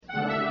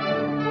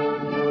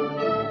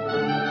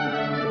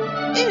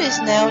It is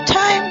now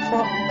time for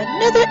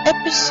another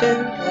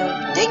episode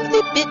of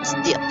Dangley Bits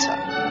Theater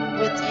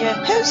with your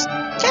host,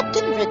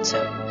 Captain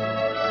Rizzo.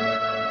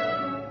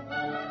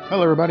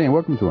 Hello everybody and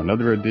welcome to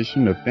another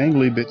edition of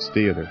Dangley Bits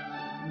Theater.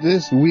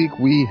 This week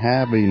we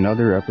have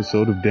another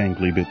episode of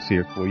Dangley Bits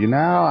here for you.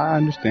 Now I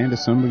understand that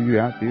some of you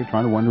out there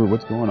trying to wonder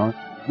what's going on.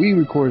 We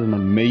recorded an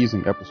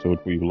amazing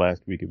episode for you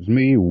last week. It was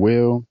me,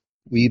 Will.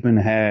 We even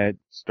had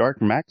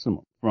Stark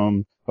Maximum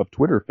of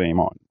Twitter fame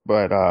on.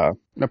 But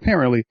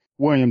apparently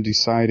William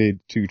decided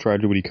to try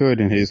to do what he could,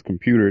 and his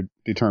computer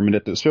determined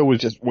that the show was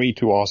just way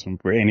too awesome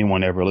for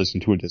anyone to ever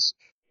listen to it. Just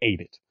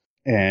ate it.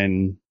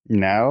 And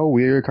now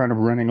we're kind of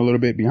running a little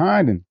bit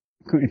behind and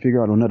couldn't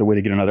figure out another way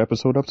to get another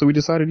episode up. So we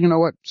decided, you know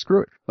what?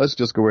 Screw it. Let's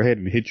just go ahead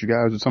and hit you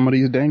guys with some of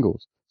these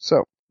dangles.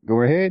 So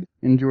go ahead,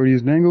 enjoy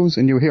these dangles,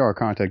 and you'll hear our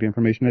contact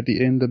information at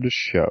the end of the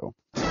show.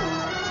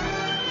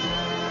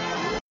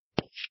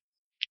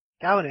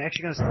 Calvin, are you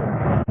actually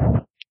gonna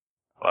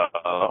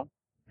Hello?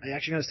 Are you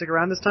actually gonna stick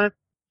around this time?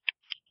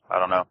 I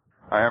don't know.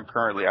 I am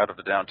currently out of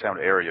the downtown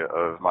area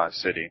of my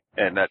city,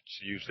 and that's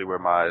usually where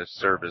my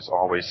service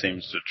always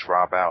seems to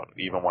drop out,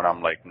 even when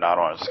I'm not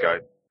on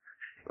Skype.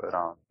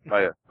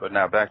 But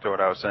now back to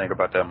what I was saying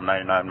about that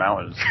 99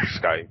 Mountains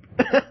Skype.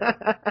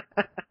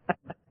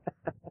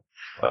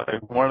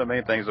 One of the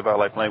main things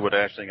about playing with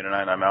Ashling in the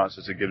 99 Mountains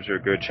is it gives you a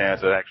good chance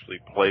to actually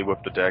play with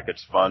the deck.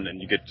 It's fun,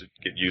 and you get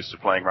used to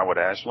playing around with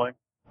Ashling.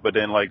 But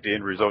then, the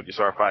end result, you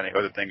start finding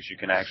other things you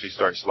can actually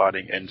start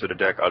slotting into the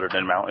deck other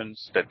than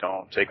mountains that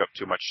don't take up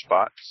too much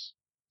spots.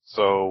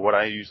 So what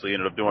I usually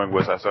ended up doing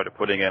was I started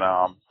putting in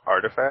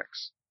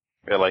artifacts,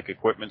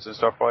 equipments and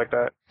stuff like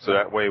that. So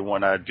that way,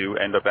 when I do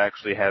end up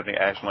actually having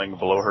Ashling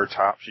below her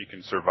top, she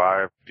can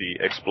survive the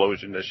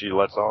explosion that she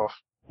lets off.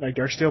 Like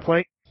Dark Steel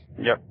Plate?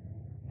 Yep.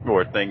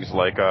 Or things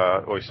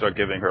or you start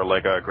giving her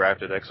a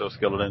grafted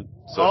exoskeleton.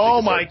 So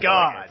oh my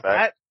god!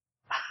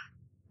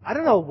 I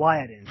don't know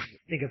why I didn't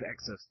think of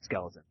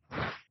exoskeleton.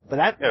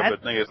 But but the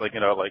thing is,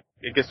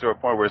 it gets to a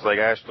point where it's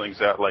Ashling's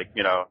got,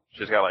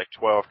 she's got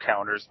 12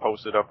 counters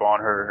posted up on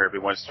her.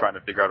 Everyone's trying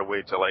to figure out a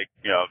way to,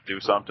 do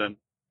something.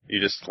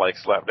 You just,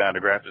 slap down the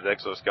grafted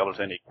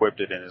exoskeleton, equipped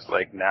it, and it's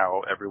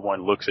now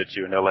everyone looks at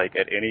you and they're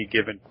at any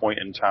given point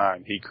in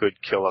time, he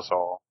could kill us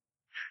all.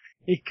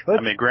 He could?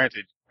 I mean,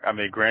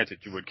 granted,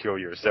 you would kill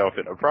yourself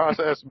in the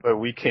process, but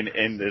we can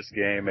end this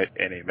game at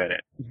any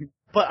minute.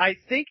 But I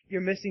think you're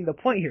missing the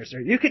point here,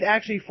 sir. You could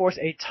actually force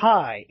a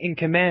tie in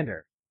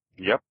Commander.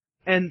 Yep.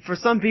 And for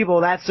some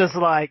people, that's just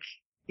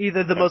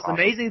either the most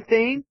amazing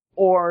thing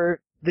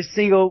or the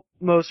single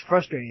most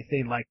frustrating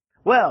thing.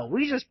 Well,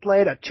 we just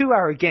played a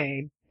 2-hour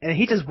game and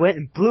he just went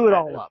and blew it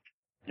all up.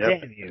 Yep.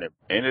 Damn you. And it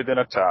ended in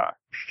a tie.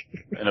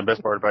 And the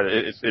best part about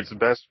it's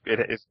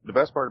the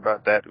best part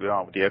about that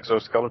with the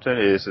exoskeleton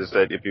is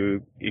that if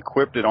you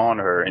equipped it on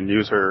her and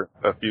use her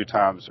a few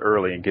times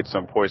early and get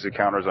some poison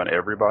counters on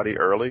everybody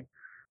early,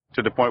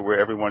 to the point where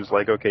everyone's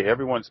okay,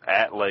 everyone's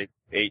at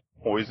 8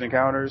 poison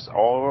counters,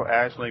 all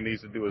Ashling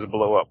needs to do is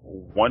blow up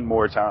one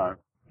more time.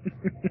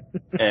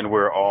 And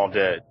we're all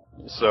dead.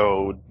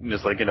 So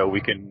it's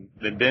we can,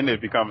 then it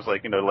becomes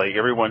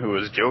everyone who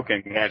is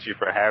joking at you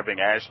for having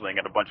Ashling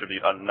and a bunch of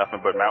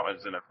nothing but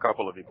mountains and a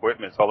couple of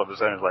equipments, all of a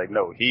sudden it's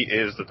no, he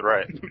is the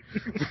threat.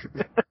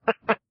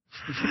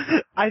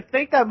 I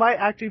think that might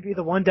actually be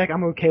the one deck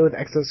I'm okay with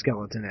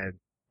exoskeleton in.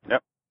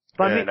 Yep.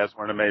 And that's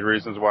one of the main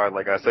reasons why,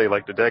 I say,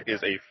 the deck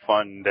is a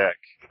fun deck.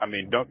 I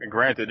mean,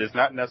 granted, it's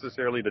not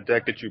necessarily the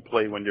deck that you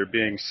play when you're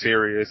being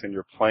serious and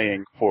you're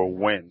playing for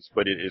wins,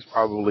 but it is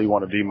probably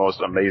one of the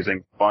most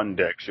amazing fun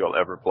decks you'll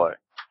ever play.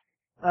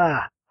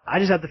 I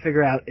just have to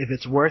figure out if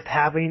it's worth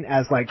having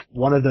as,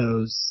 one of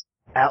those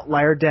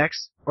outlier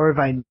decks, or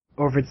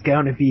if it's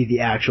going to be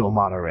the actual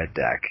mono red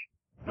deck.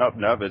 Nope,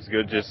 it's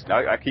good.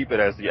 I keep it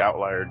as the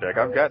outlier deck.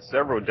 I've got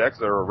several decks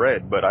that are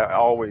red, but I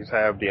always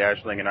have the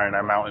Ashling and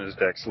 99 Mountains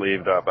deck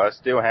sleeved up. I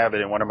still have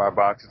it in one of my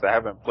boxes. I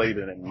haven't played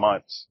it in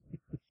months.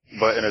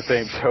 But in the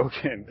same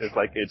token,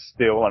 it's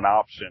still an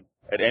option.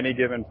 At any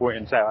given point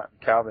in time,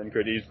 Calvin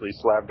could easily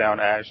slap down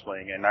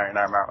Ashling and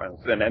 99 Mountains.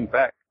 And in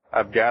fact,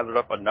 I've gathered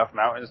up enough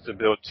mountains to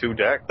build 2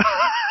 decks.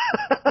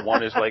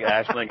 One is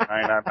Ashling and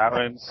 99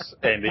 Mountains,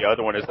 and the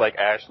other one is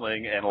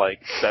Ashling and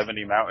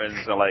 70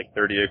 mountains and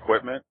 30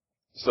 equipment.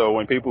 So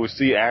when people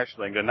see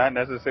Ashling, they're not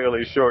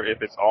necessarily sure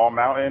if it's all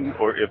mountain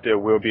or if there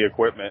will be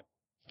equipment.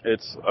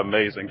 It's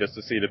amazing just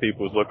to see the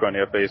people's look on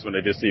their face when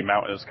they just see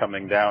mountains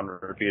coming down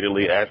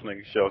repeatedly.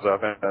 Ashling shows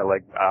up and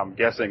they're I'm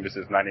guessing this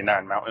is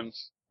 99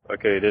 mountains.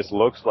 Okay, this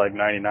looks like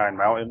 99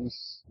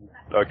 mountains.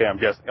 Okay, I'm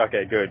guessing.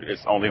 Okay, good.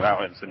 It's only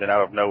mountains. And then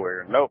out of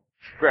nowhere, nope.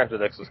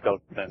 Grafted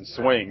exoskeleton,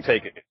 swing,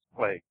 take it.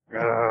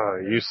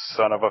 You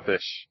son of a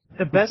fish.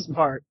 The best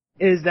part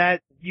is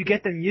that you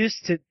get them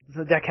used to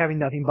the deck having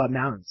nothing but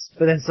mountains,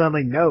 but then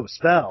suddenly, no,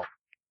 spell.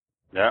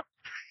 Yeah.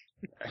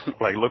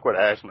 Look what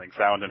Ashling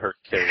found in her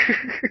cave.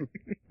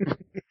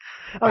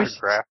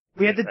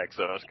 We had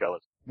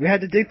exoskeleton. We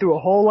had to dig through a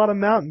whole lot of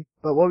mountain,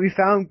 but what we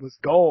found was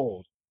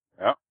gold.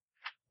 Yep.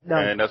 No.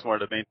 And that's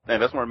one of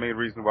the main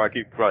reasons why I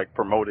keep like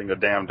promoting a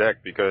damn deck,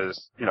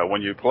 because, you know,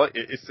 when you play,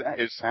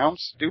 it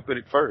sounds stupid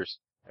at first.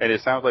 And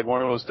it sounds like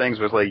one of those things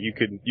where like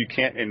you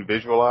can't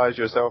visualize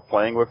yourself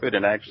playing with it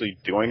and actually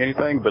doing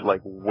anything, but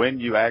like when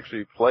you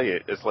actually play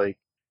it, it's like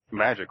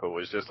magical.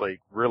 It's just like,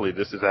 really,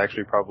 this is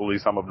actually probably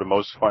some of the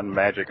most fun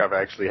Magic I've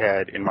actually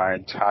had in my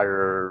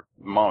entire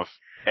month.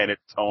 And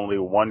it's only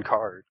one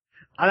card.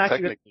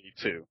 Technically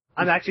two.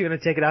 I'm actually going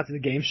to take it out to the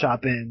game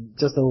shop in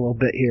just a little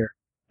bit here.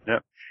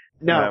 Yep.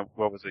 No.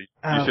 What was it?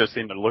 You should have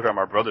seen the look on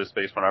my brother's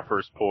face when I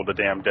first pulled the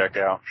damn deck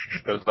out.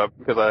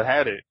 Because I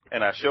had it,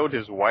 and I showed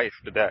his wife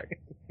the deck.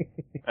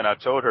 And I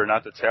told her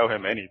not to tell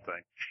him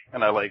anything.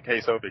 And I like,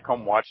 hey Sophie,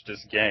 come watch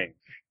this game.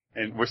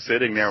 And we're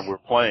sitting there and we're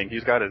playing.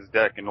 He's got his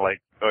deck and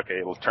like,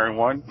 okay, well, turn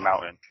 1,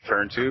 Mountain.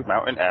 Turn 2,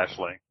 Mountain,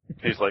 Ashling.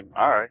 He's like,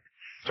 alright.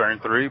 Turn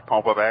 3,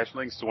 pump up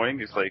Ashling, swing.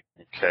 He's like,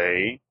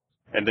 okay.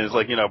 And then it's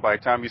like, you know, by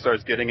the time he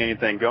starts getting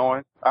anything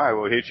going, alright,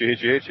 well, hit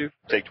you.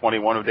 Take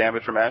 21 of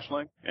damage from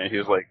Ashling. And he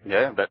was like,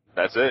 yeah,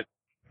 that's it.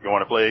 You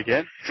want to play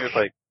again? He was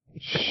like,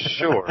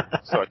 sure.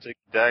 So I take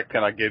the deck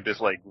and I give this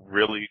like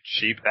really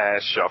cheap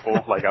ass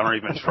shuffle. Like I don't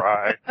even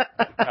try. And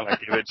I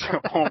give it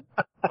to him.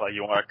 Like,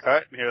 you want to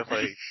cut? And he was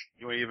like,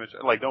 you ain't even,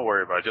 like, don't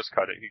worry about it. Just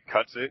cut it. He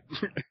cuts it.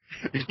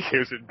 He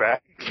gives it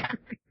back.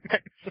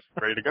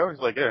 Ready to go. He's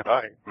like, yeah,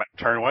 alright.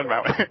 Turn 1,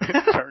 Mountain.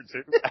 Turn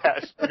 2,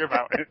 Ashling,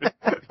 Mountain.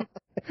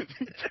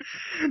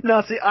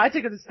 No, see, I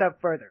took it a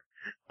step further.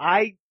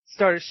 I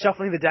started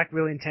shuffling the deck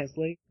really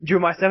intensely, drew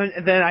my 7,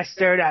 and then I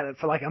stared at it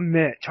for like a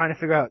minute trying to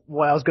figure out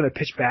what I was going to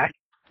pitch back.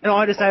 And all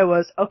I decided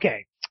was,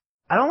 okay,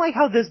 I don't like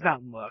how this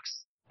mountain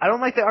looks. I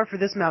don't like the art for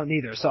this mountain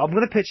either, so I'm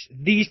going to pitch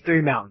these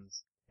 3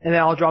 mountains. And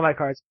then I'll draw my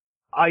cards.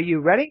 Are you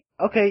ready?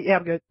 Okay, yeah,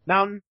 I'm good.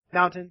 Mountain,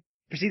 mountain.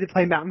 Proceed to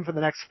play mountain for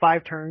the next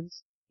 5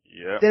 turns.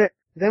 Yeah.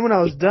 Then when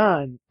I was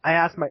done, I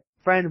asked my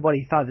friend what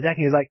he thought of the deck,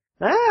 and he was like,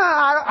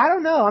 I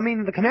don't know. I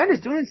mean, the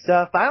commander's doing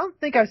stuff, but I don't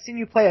think I've seen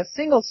you play a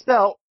single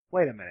spell.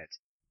 Wait a minute.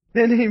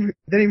 Then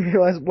he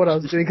realized what I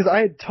was doing, because I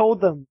had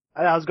told them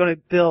I was going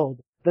to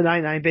build the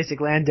 99 basic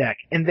land deck,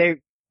 and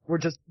they were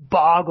just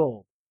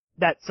boggled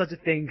that such a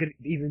thing could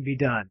even be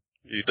done.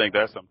 You think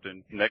that's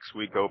something? Next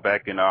week, go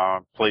back and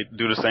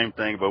do the same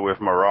thing, but with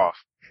Maroth.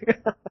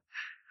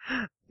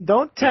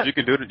 Don't tell. You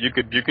can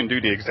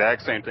do the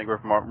exact same thing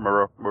with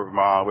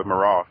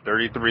Maroth.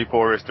 33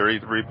 forests,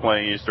 33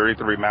 plains,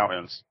 33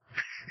 mountains.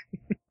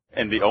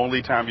 And the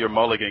only time you're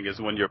mulliganing is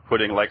when you're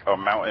putting like a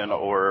mountain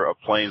or a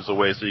plains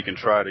away, so you can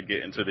try to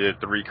get into the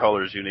 3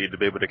 colors you need to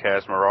be able to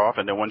cast Maroth.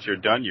 And then once you're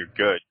done, you're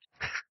good.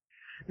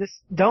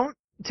 Don't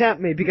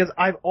tempt me, because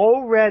I've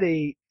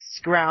already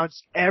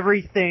scrounged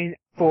everything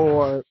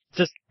for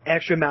just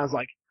extra mountains.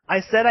 Like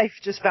I said, I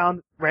just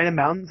found random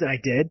mountains, and I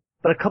did.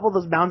 But a couple of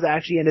those mountains I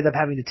actually ended up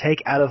having to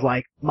take out of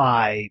like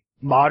my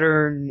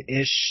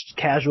modern-ish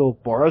casual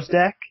Boros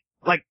deck.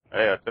 Like,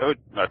 hey,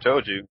 I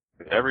told you.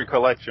 Every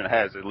collection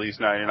has at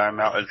least 99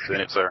 mountains in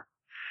it, sir.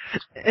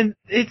 And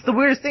it's the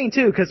weirdest thing,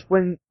 too, because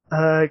when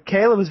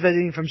Kayla was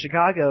visiting from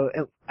Chicago,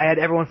 and I had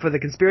everyone for the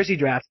conspiracy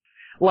draft,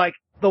 like,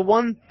 the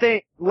one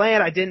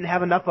land I didn't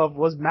have enough of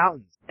was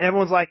mountains. And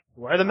everyone's like,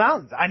 where are the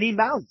mountains? I need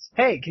mountains.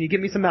 Hey, can you give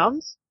me some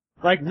mountains?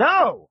 Like,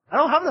 no! I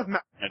don't have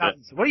enough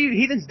mountains. What are you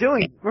heathens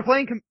doing?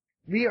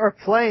 We are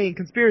playing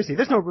conspiracy.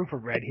 There's no room for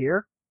red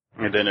here.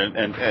 And then,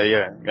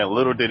 and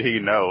little did he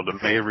know the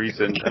main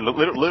reason, and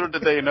little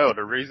did they know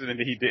the reason that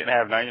he didn't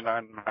have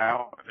 99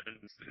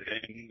 mountains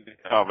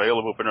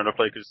available for them to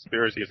play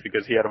conspiracy is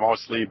because he had them all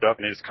sleeved up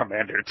in his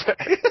commander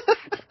deck.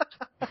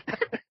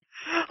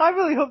 I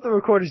really hope the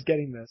recorder's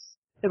getting this.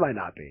 It might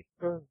not be.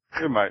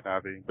 It might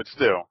not be, but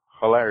still,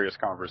 hilarious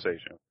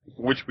conversation,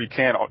 which we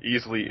can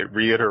easily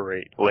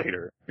reiterate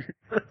later.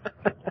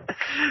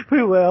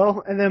 We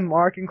will, and then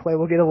Mark and Clay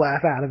will get a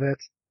laugh out of it.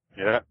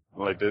 Yeah.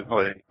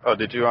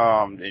 Did you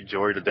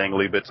enjoy the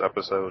Dangley Bits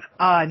episode?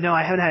 No,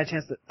 I haven't had a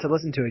chance to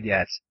listen to it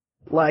yet.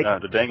 Like,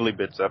 the Dangley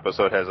Bits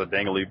episode has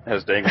Dangley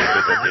Bits at the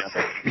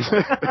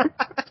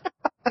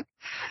end.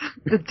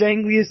 The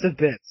dangliest of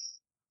bits.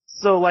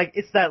 So, like,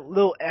 it's that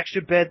little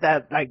extra bit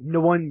that, like,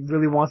 no one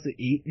really wants to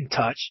eat and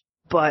touch,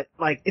 but,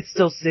 like, it's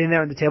still sitting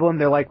there on the table, and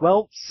they're like,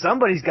 well,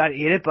 somebody's gotta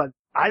eat it, but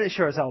I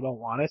sure as hell don't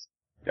want it.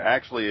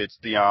 Actually, it's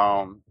the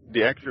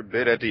extra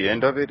bit at the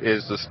end of it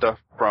is the stuff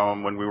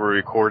from when we were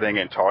recording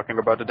and talking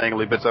about the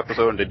Dangley Bits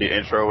episode and did the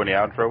intro and the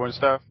outro and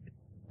stuff.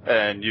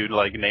 And you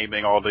like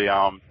naming all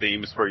the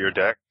themes for your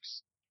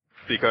decks.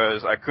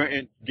 Because I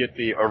couldn't get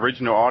the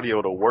original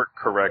audio to work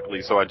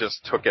correctly, so I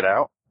just took it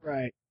out.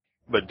 Right.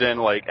 But then,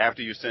 like,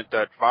 after you sent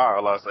that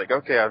file, I was like,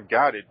 okay, I've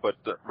got it, but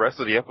the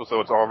rest of the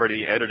episode's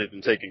already edited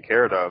and taken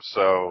care of,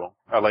 so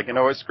I like, you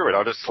know what, screw it,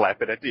 I'll just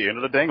slap it at the end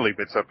of the Dangley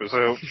Bits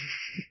episode.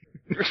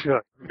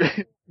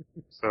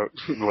 So,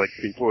 like,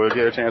 people will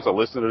get a chance to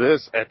listen to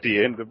this at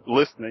the end of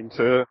listening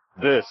to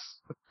this.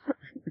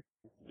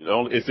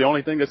 It's the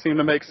only thing that seemed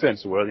to make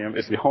sense, William.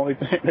 It's the only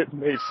thing that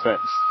made sense.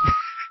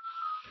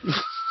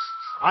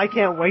 I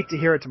can't wait to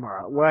hear it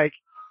tomorrow. Like,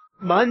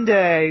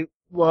 Monday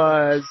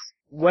was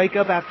wake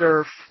up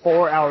after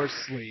 4 hours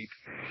sleep,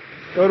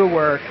 go to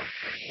work,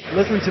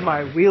 listen to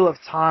my Wheel of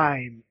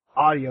Time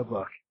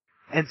audiobook,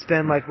 and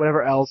spend like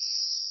whatever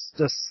else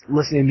just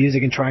listening to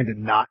music and trying to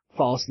not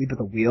fall asleep at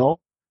the wheel.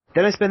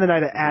 Then I spend the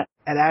night at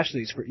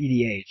Ashley's for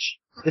EDH.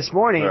 This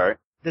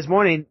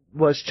morning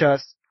was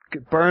just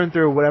burn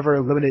through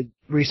whatever limited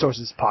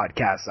resources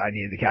podcasts I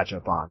needed to catch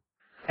up on.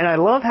 And I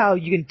love how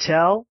you can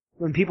tell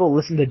when people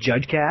listen to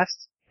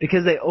JudgeCast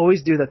because they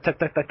always do the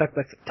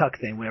tuck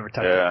thing whenever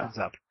tuck comes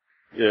up.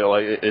 Yeah,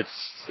 like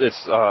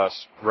it's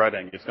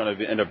spreading. It's going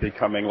to end up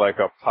becoming like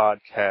a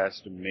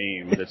podcast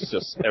meme that's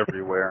just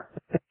everywhere.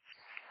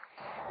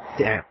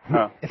 Damn.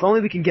 Huh. If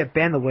only we can get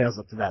Ban the Whales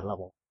up to that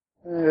level.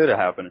 It'll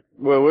happen.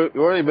 Well,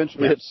 we'll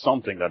eventually hit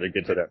something that'll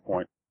get to that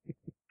point.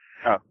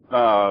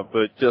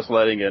 But just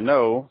letting you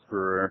know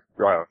for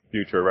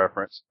future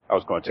reference, I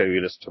was going to tell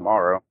you this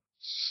tomorrow.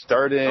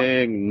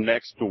 Starting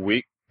next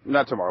week,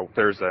 not tomorrow,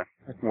 Thursday.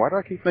 Why do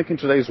I keep thinking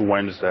today's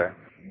Wednesday?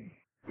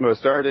 Well,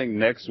 starting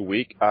next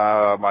week,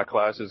 my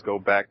classes go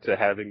back to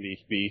having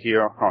me be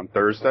here on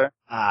Thursday.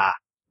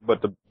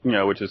 But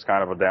which is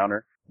kind of a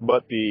downer.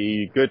 But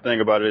the good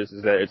thing about it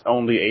is that it's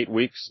only 8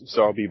 weeks,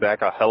 so I'll be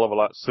back a hell of a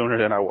lot sooner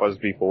than I was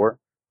before.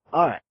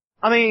 Alright.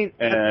 I mean...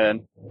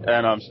 And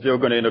I'm still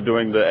going to end up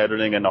doing the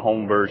editing and the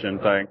home version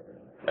thing.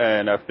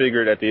 And I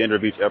figured at the end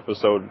of each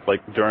episode,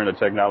 like during the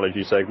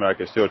technology segment, I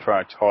could still try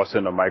and toss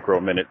in a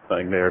micro-minute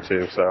thing there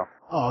too, so.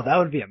 Oh, that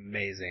would be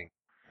amazing.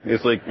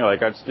 It's like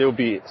I'd still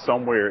be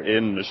somewhere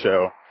in the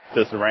show,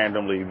 just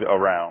randomly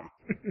around.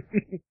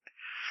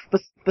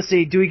 But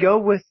see, do we go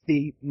with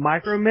the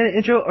micro-minute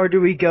intro, or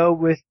do we go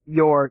with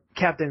your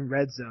Captain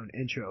Red Zone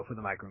intro for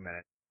the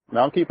micro-minute?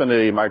 Now I'm keeping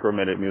the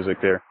micro-minute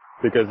music there,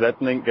 because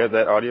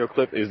that audio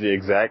clip is the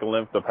exact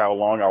length of how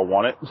long I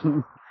want it.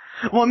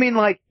 Well, I mean,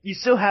 like, you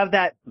still have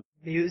that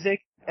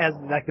music as,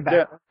 like, the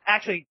background.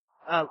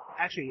 Yeah.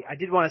 Actually, I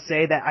did want to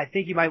say that I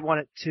think you might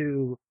want it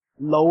to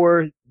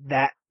lower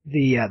the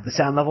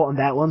sound level on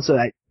that one so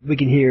that we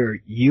can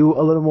hear you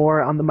a little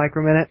more on the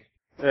micro-minute.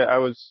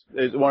 Yeah,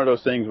 it's one of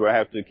those things where I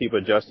have to keep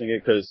adjusting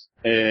it because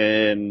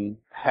since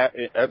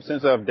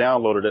I've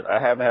downloaded it,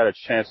 I haven't had a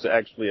chance to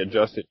actually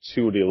adjust it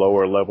to the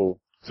lower level.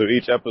 So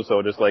each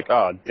episode is like,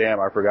 oh, damn,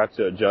 I forgot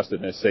to adjust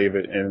it and save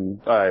it. And,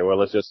 alright, well,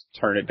 let's just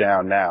turn it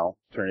down now.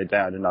 Turn it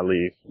down and I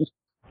leave.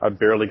 I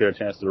barely get a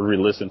chance to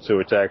re-listen to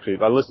it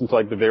I listen to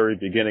like the very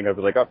beginning of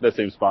it, like, oh, that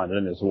seems fine,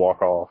 and then just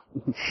walk off.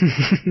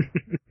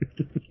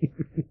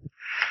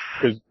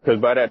 Cause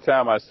by that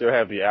time I still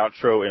have the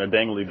outro and the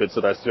dangly bits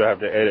that I still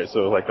have to edit,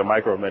 so like the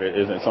micro-minute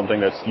isn't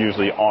something that's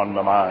usually on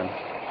my mind.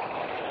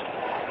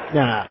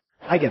 Nah,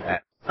 I get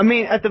that. I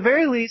mean, at the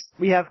very least,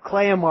 we have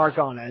Clay and Mark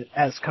on it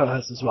as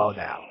co-hosts as well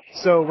now.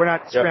 So we're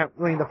not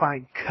scrambling to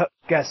find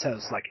guest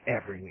hosts like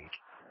every week.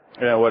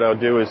 Yeah, what I'll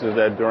do is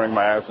that during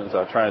my absence,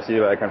 I'll try and see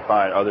if I can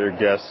find other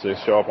guests to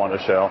show up on the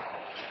show.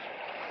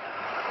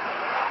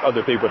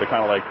 Other people to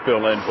kind of like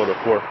fill in for the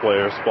fourth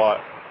player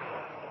spot.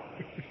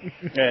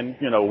 And,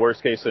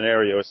 worst case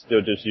scenario, it's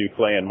still just you,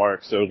 Clay, and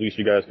Mark, so at least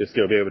you guys can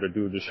still be able to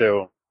do the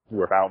show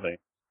without me.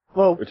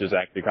 Well, which is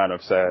actually kind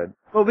of sad.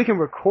 Well, we can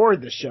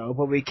record the show,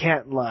 but we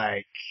can't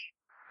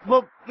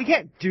we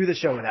can't do the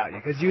show without you,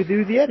 because you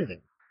do the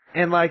editing.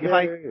 And if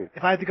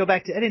I have to go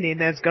back to editing,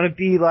 then it's gonna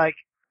be like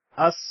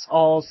us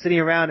all sitting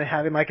around and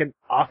having like an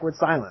awkward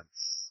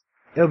silence.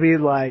 It'll be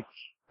like,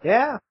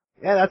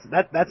 that's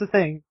a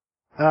thing.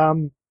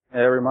 It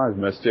reminds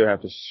me, I still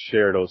have to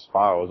share those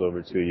files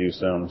over to you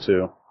soon,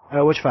 too.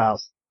 Which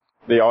files?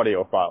 The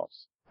audio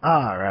files.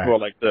 Right. Well,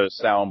 like the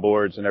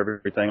soundboards and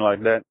everything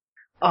like that.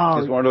 Oh.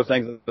 It's one of those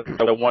things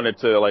that I wanted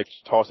to, like,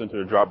 toss into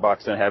the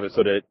Dropbox and have it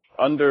so that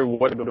under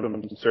whatever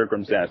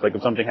circumstance, like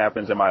if something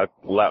happens and my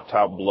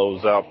laptop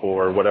blows up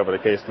or whatever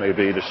the case may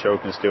be, the show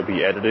can still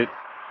be edited.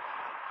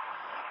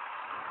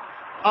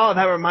 Oh,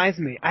 that reminds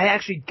me. I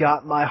actually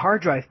got my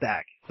hard drive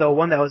back. The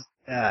one that was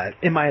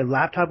in my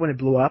laptop when it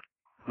blew up.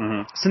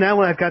 Mm-hmm. So now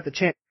when I've got the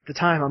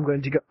time, I'm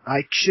going to go.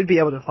 I should be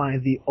able to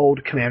find the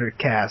old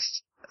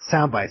CommanderCast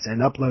soundbites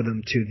and upload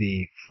them to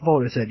the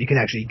folder so that you can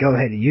actually go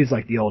ahead and use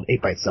like the old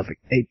 8-bit stuff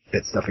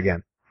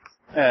again.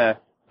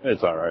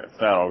 It's all right.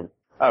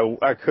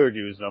 I could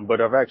use them, but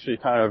I've actually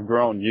kind of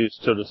grown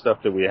used to the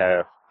stuff that we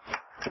have.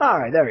 All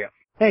right, there we go.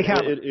 Hey,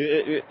 Cal.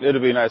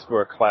 It'll be nice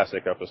for a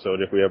classic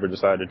episode if we ever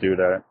decide to do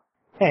that.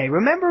 Hey,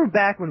 remember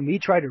back when we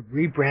tried to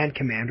rebrand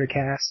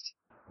CommanderCast?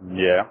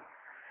 Yeah.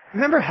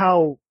 Remember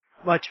how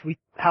much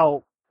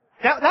that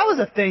was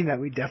a thing that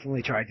we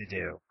definitely tried to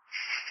do.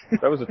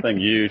 That was the thing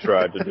you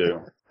tried to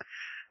do.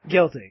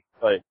 Guilty.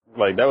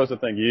 Like that was the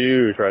thing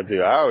you tried to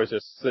do. I was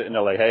just sitting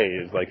there like,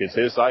 hey, it's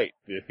his site.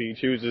 If he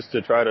chooses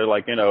to try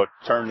to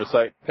turn the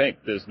site pink,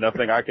 there's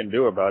nothing I can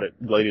do about it,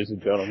 ladies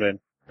and gentlemen.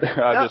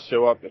 I just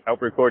show up and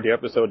help record the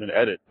episode and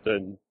edit.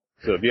 And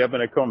so if you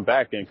happen to come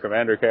back and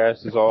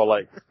CommanderCast is all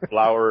like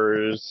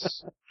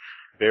flowers,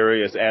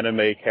 various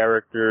anime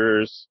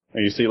characters,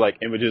 and you see like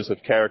images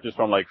of characters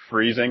from like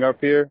freezing up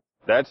here,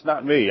 that's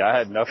not me. I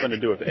had nothing to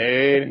do with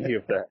any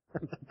of that.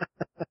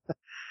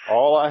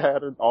 All I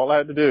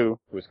had to do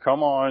was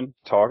come on,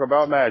 talk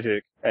about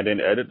magic, and then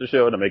edit the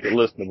show to make it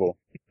listenable.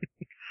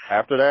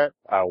 After that,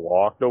 I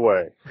walked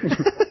away.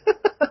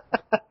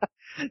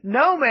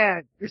 No,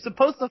 man, you're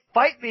supposed to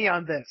fight me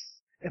on this.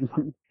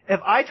 If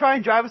I try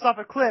and drive us off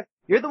a cliff,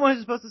 you're the one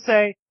who's supposed to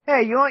say,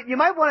 hey, you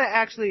might want to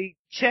actually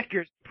check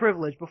your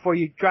privilege before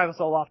you drive us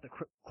all off the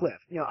cliff.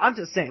 You know, I'm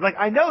just saying, like,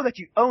 I know that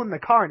you own the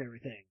car and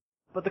everything,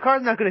 but the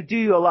car's not going to do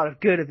you a lot of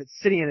good if it's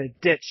sitting in a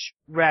ditch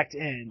racked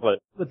in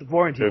with the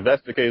warranty. If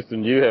that's the case,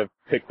 then you have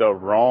picked the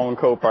wrong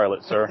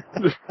co-pilot, sir.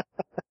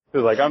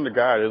 It's like, I'm the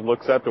guy that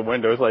looks out the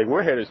window. It's like,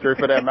 we're headed straight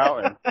for that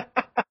mountain.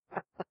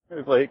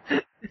 It's like,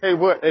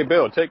 hey,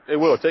 Bill, take the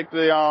wheel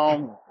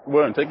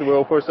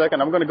for a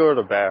second. I'm gonna go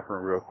to the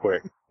bathroom real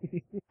quick.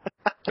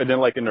 And then,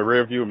 like, in the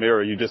rear view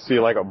mirror, you just see,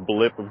 like, a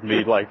blip of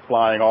me, like,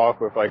 flying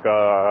off with, like,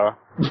 a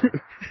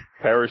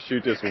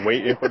parachute just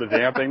waiting for the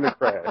damn thing to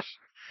crash.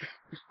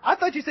 I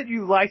thought you said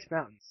you liked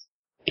mountains.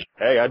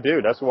 Hey, I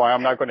do. That's why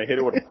I'm not gonna hit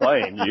it with a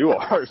plane. You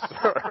are,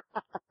 sir.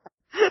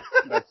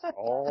 That's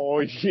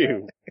all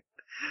you.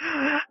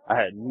 I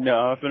had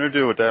nothing to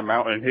do with that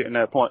mountain hitting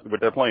that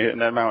plane, hitting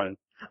that mountain.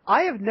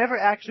 I have never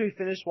actually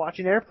finished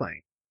watching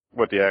Airplane.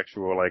 What, the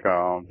actual, like,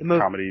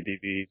 comedy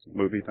DV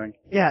movie thing?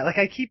 Yeah, like,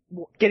 I keep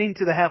getting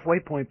to the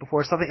halfway point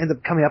before something ends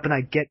up coming up and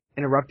I get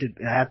interrupted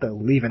and I have to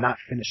leave and not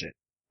finish it.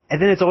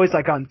 And then it's always,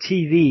 like, on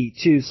TV,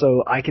 too,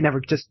 so I can never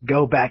just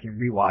go back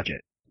and rewatch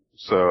it.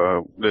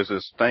 So, there's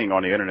this thing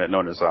on the internet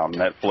known as,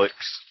 Netflix.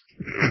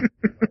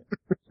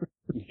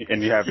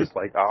 And you have this,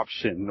 like,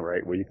 option,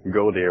 right, where you can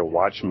go there,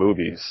 watch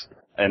movies.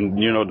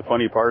 And, you know, the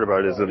funny part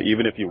about it is that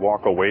even if you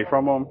walk away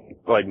from them,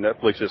 like,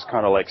 Netflix just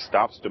kind of, like,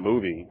 stops the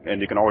movie,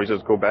 and you can always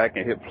just go back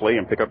and hit play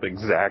and pick up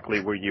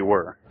exactly where you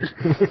were.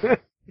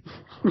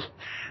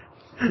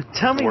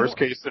 Tell me. Worst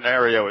case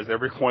scenario is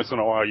every once in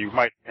a while you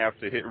might have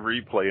to hit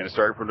replay and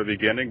start from the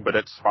beginning, but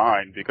it's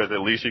fine, because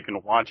at least you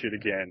can watch it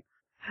again.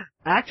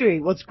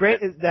 Actually, what's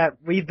great is that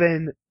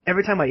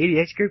every time my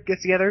EDH group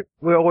gets together,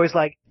 we're always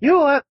like, you know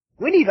what?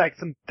 We need, like,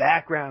 some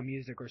background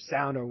music or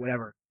sound or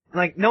whatever.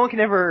 Like, no one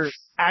can ever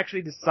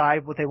actually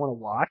decide what they want to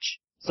watch.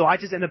 So I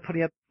just end up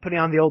putting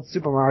on the old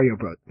Super Mario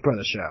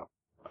Brothers show.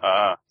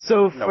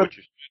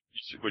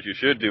 What you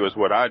should do is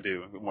what I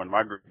do when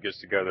my group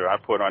gets together. I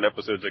put on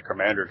episodes of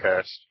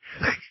CommanderCast.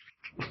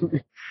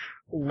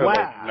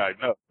 Wow.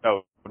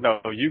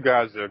 No, you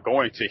guys are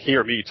going to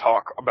hear me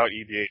talk about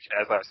EDH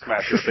as I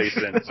smash your face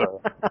in,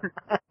 so.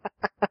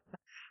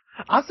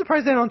 I'm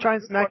surprised they don't try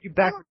and smack you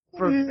back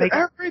for making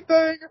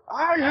everything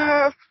I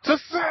have to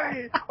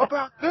say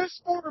about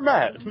this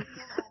format.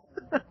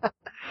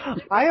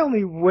 I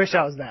only wish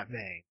I was that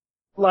vain.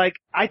 Like,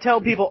 I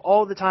tell people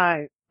all the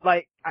time,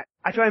 like,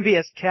 I try and be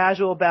as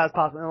casual about it as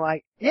possible. And I'm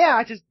like, yeah,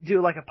 I just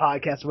do like a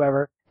podcast or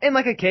whatever. And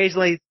like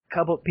occasionally a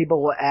couple of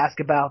people will ask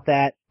about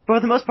that. But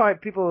for the most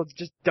part, people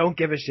just don't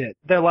give a shit.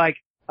 They're like,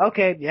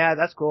 okay, yeah,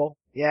 that's cool.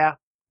 Yeah.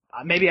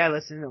 Maybe I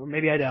listen or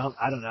maybe I don't.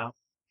 I don't know.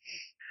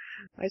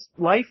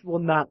 Life will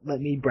not let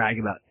me brag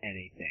about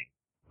anything.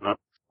 Nope.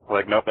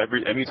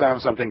 Every time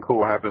something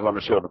cool happens on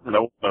the show,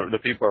 the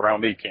people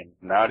around me can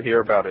not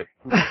hear about it.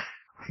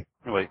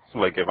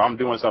 like if I'm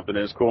doing something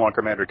that's cool on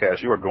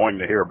CommanderCast, you are going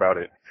to hear about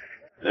it.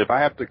 If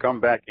I have to come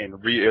back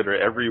and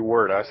reiterate every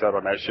word I said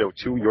on that show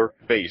to your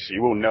face,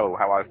 you will know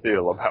how I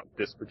feel about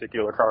this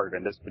particular card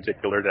and this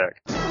particular deck.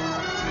 You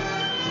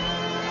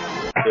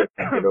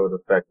know the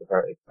fact of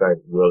how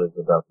excited Will is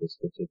about this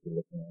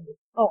particular commander.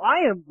 Oh,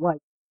 I am,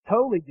 like,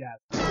 totally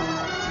jazzed.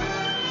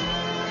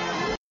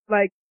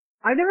 Like,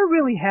 I've never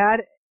really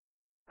had,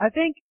 I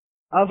think,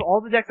 of all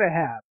the decks I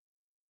have,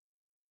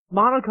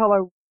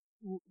 monocolor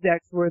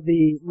decks were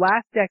the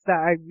last decks that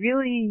I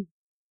really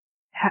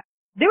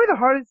they were the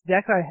hardest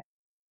decks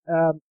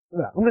I'm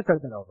gonna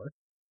start that over.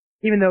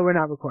 Even though we're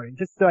not recording,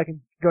 just so I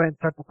can go ahead and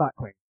start the thought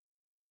clean.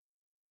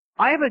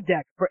 I have a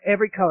deck for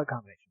every color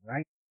combination,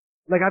 right?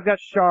 Like, I've got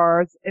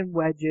shards and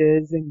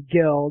wedges and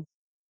guilds.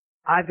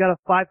 I've got a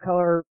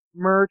 5-color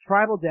Mer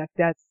tribal deck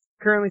that's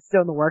currently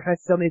still in the works. I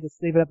still need to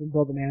sleeve it up and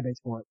build a mana base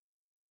for it.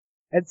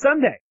 And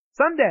someday,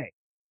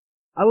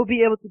 I will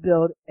be able to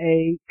build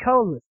a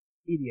colorless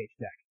EDH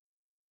deck.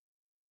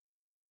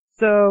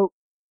 So,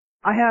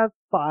 I have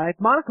 5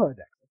 monocolor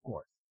decks, of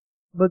course.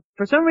 But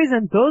for some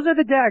reason, those are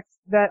the decks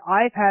that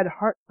I've had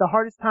the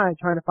hardest time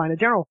trying to find a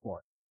general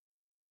for.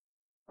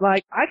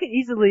 Like, I can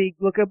easily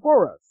look at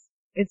Boros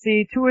and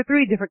see 2 or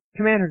 3 different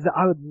commanders that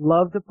I would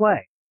love to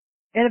play.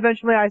 And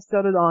eventually I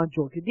settled on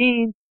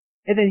Jorkadin,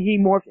 and then he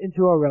morphed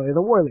into Aurelia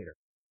the War Leader.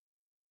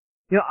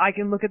 You know, I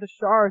can look at the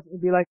shards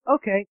and be like,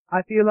 okay,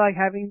 I feel like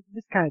having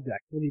this kind of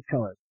deck with these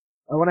colors.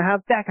 I want to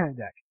have that kind of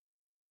deck.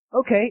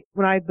 Okay,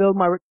 when I build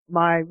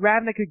my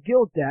Ravnica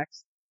Guild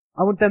decks,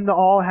 I want them to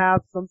all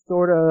have some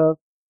sort of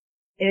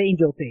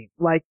angel theme.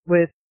 Like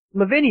with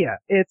Lavinia,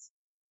 it's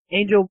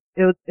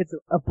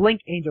a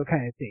blink angel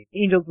kind of theme.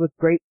 Angels with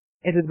great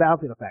into the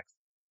battlefield effects.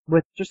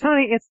 With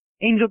Justani, it's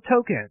angel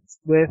tokens.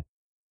 With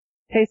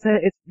Teysa,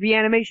 it's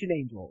reanimation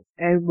angels.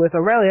 And with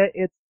Aurelia,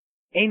 it's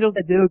angels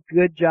that do a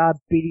good job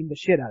beating the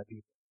shit out of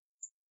people.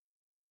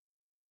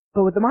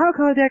 But with the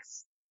monocolor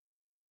decks,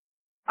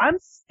 I'm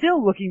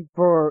still looking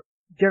for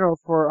generals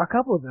for a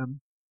couple of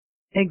them.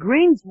 And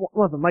green's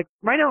one of them. Like,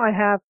 right now I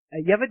have a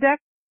Yeva deck,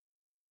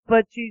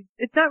 but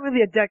it's not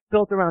really a deck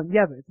built around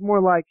Yeva. It's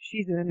more like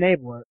she's an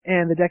enabler,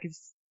 and the deck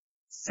is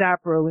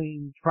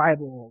Saproline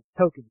tribal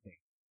token thing.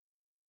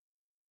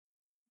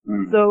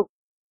 So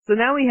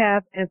now we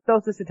have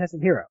Anthosis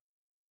Contestant Hero.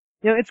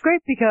 It's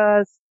great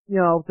because,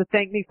 to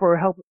thank me for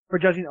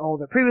judging all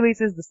the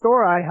pre-releases, the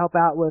store I help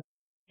out with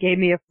gave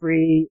me a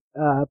free,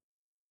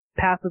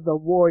 Path of the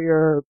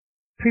Warrior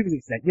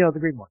pre-release set, the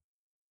green one.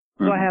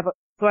 So I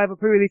have a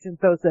pre-release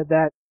Anthosa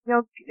that,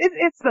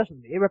 it's special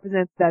to me. It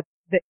represents to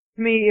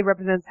me, it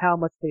represents how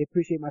much they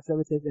appreciate my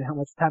services and how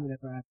much time and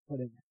effort I have to put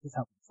in just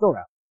helping the store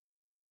out.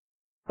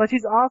 But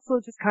she's also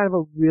just kind of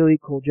a really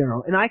cool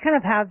general. And I kind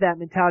of have that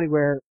mentality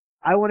where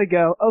I want to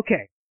go,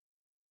 okay,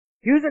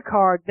 here's a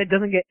card that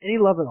doesn't get any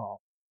love at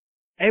all.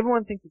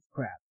 Everyone thinks it's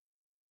crap.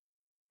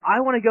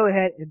 I want to go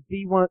ahead and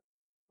be one of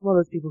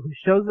those people who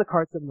shows the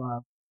card some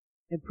love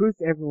and proves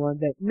to everyone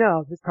that,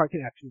 no, this card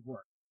can actually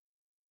work.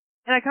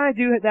 And I kind of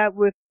do that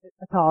with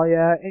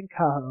Atalia and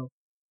Kaho.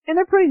 And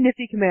they're pretty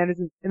nifty commanders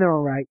in their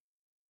own right.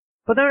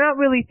 But they're not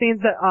really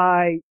things that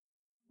I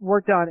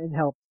worked on and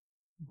helped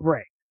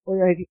break.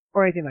 Or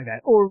anything like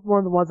that. Or one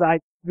of the ones I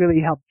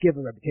really helped give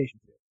a reputation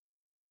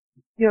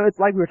to. It's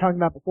like we were talking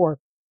about before.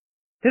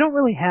 They don't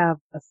really have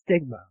a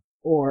stigma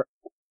or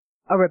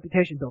a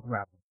reputation built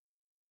around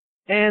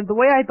them. And the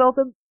way I built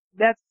them,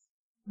 that's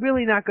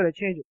really not going to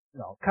change it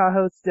at all.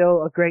 Kaho's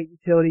still a great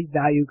utility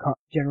value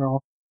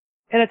general.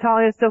 And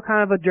Atalia is still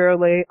kind of a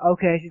Durley.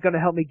 Okay, she's going to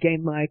help me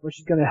gain life, or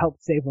she's going to help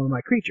save one of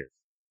my creatures.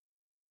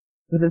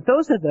 With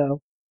Anthosa,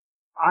 though,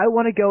 I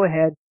want to go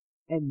ahead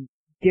and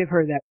give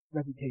her that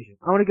reputation.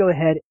 I want to go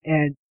ahead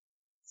and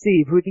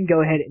see if we can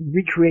go ahead and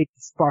recreate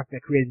the spark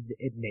that created the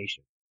Id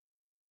Nation.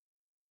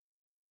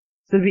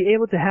 So to be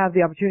able to have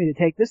the opportunity to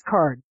take this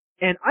card,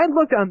 and I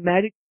looked on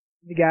Magic,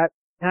 and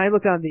I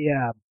looked on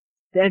the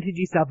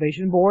NTG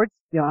Salvation boards.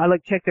 I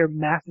checked their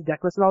master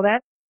deck list and all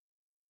that.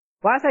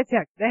 Last I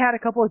checked, they had a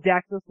couple of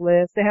Daxos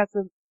lists. They had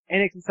some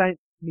Annex and Science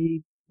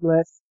Mead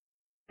lists.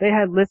 They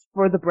had lists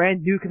for the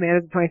brand new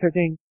Commanders of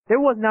 2013. There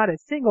was not a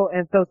single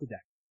Anthosa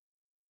deck.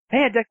 They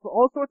had decks for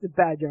all sorts of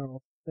bad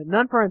generals, but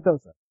none for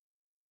Anthosa.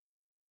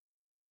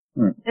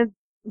 And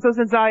so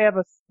since I have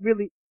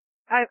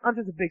I'm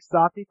just a big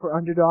softie for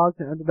underdogs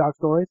and underdog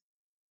stories,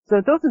 so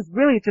Anthosa is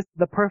really just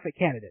the perfect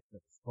candidate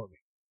for me.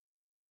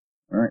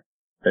 Alright.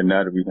 And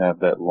now that we have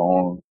that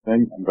long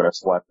thing, I'm gonna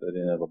slap that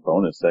in as a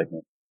bonus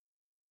segment.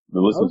 The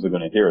listeners are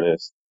gonna hear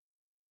this.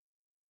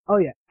 Oh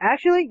yeah.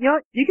 Actually,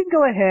 you can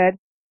go ahead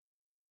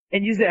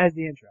and use it as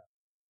the intro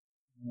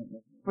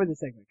for the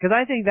segment, because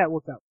I think that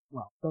works out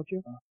well, don't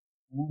you?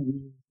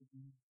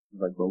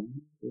 Like bonus?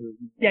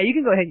 Yeah, you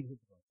can go ahead and use it.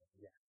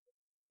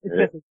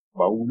 Yeah. It's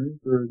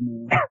bonus or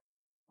no?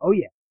 Oh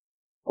yeah.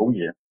 Oh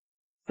yeah.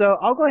 So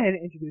I'll go ahead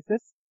and introduce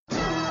this.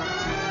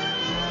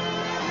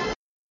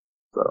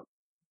 So,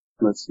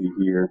 let's see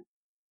here.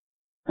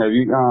 Have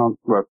you,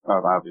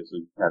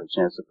 obviously had a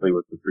chance to play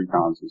with the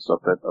pre-cons and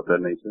stuff of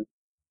that nature.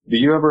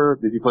 Did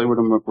you play with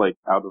them with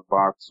out of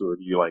box, or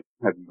do you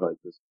have you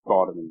just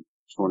bought them and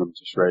torn them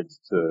to shreds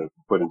to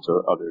put into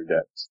other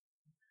decks?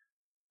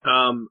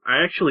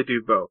 I actually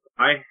do both.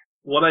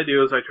 What I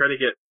do is I try to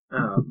get,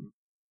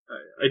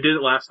 I did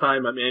it last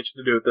time, I managed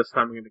to do it this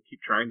time, I'm gonna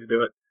keep trying to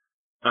do it.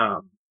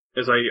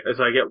 As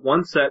I get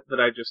one set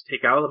that I just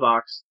take out of the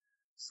box,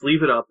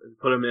 sleeve it up, and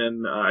put them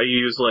in, I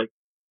use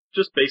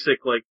just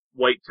basic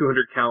white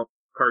 200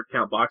 card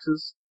count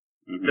boxes.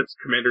 Mm-hmm. Fits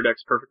commander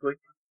decks perfectly.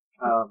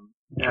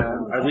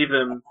 And I leave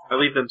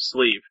them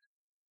sleeved.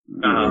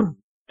 Mm-hmm.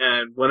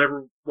 And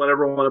whenever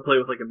I want to play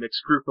with a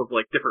mixed group of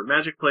different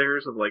Magic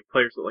players, of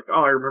players that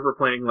I remember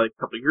playing a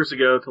couple of years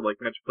ago, to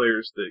Magic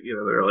players that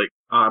they're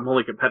I'm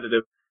only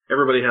competitive.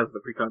 Everybody has the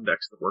pre-con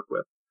decks to work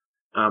with.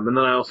 And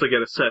then I also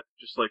get a set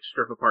just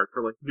strip apart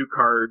for new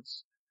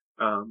cards,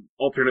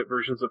 alternate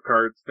versions of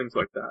cards, things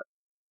like that.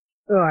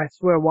 Oh, I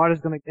swear water's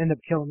gonna end up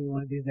killing me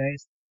one of these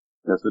days.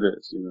 Yes, it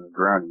is.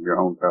 Drowning your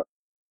own cup.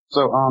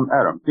 So,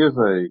 Adam, here's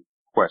a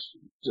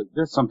question.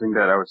 Just something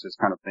that I was just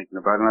kind of thinking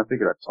about, and I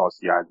figured I'd toss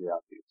the idea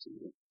out here to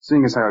you.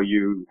 Seeing as how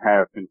you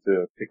happen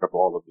to pick up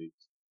all of these.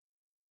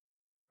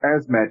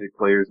 As Magic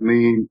players,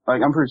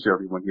 I'm pretty sure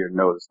everyone here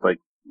knows,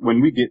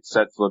 when we get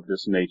sets of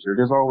this nature,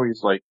 there's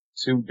always,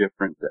 two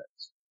different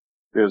decks.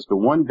 There's the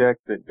one deck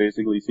that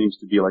basically seems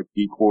to be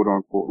the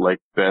quote-unquote,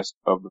 best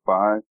of the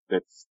five,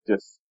 that's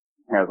just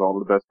has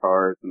all of the best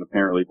cards, and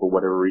apparently for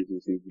whatever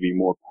reason seems to be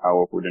more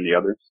powerful than the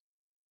others.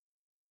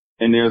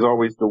 And there's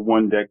always the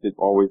one deck that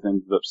always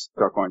ends up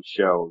stuck on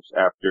shelves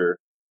after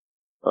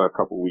a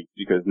couple weeks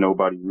because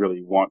nobody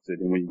really wants it,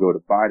 and when you go to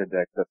buy the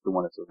deck, that's the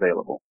one that's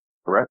available.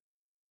 Correct?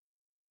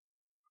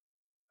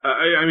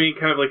 I mean,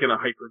 kind of in a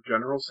hyper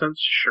general sense,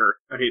 sure.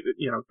 I mean,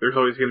 there's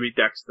always going to be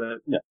decks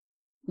that,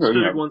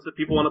 specific ones that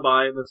people want to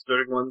buy, and then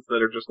specific ones that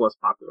are just less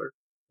popular.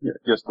 Yeah,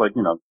 just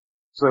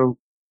so,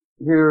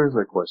 here's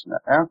a question.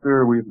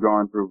 After we've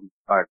gone through,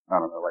 I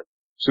don't know,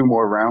 2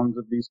 more rounds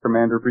of these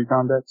Commander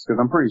pre-con decks, because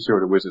I'm pretty sure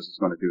the Wizards is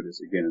going to do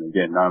this again and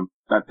again.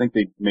 I think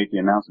they made the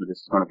announcement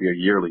this is going to be a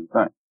yearly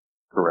thing.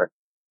 Correct?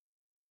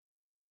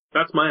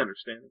 That's my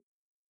understanding.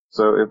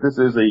 So if this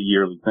is a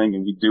yearly thing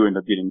and we do end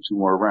up getting 2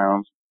 more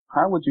rounds,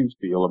 how would you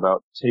feel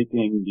about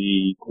taking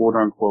the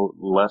quote-unquote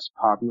less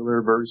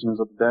popular versions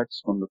of the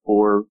decks from the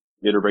 4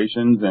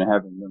 iterations and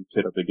having them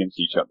pit up against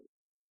each other?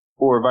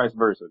 Or vice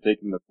versa,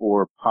 taking the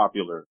 4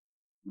 popular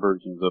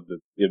versions of the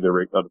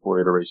 4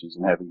 iterations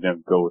and having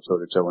them go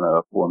toe-to-toe in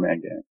a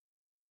 4-man game?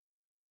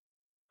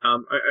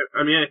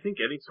 I mean, I think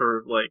any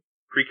sort of, like,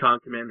 pre-con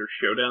commander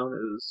showdown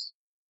is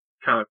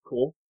kind of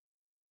cool.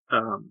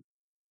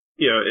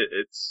 You know,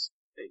 it's,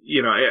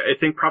 you know, I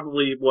think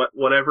probably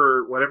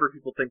whatever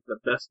people think the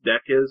best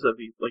deck is of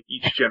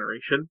each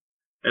generation,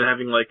 and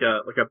having like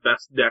a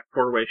best deck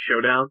 4-way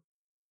showdown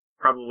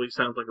probably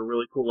sounds like a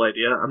really cool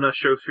idea. I'm not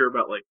sure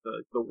about like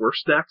the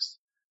worst decks.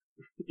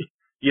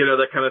 You know,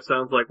 that kind of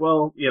sounds like,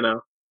 well, you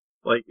know,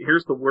 like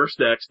here's the worst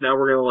decks. Now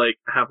we're gonna like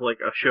have like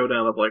a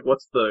showdown of like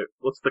what's the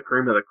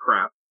cream of the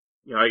crap.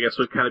 You know, I guess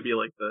would kind of be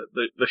like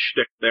the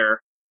shtick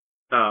there.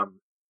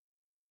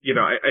 You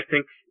know, I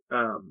think,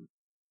 I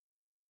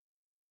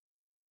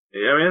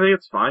mean, I think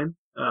it's fine.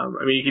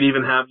 I mean, you could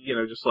even have, you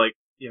know, just like,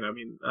 you know, I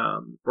mean,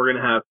 we're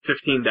gonna have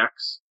 15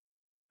 decks,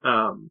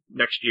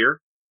 next year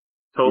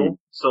total.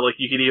 So like,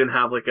 you could even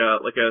have like a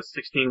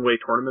 16-way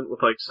tournament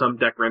with like some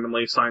deck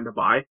randomly assigned to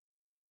buy.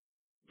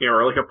 You know,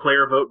 or like a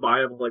player vote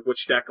buy of like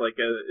which deck like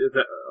is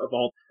that of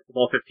all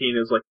 15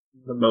 is like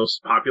the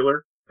most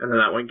popular, and then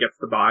that one gets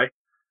the buy.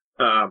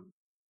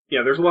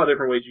 Yeah, there's a lot of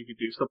different ways you could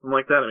do something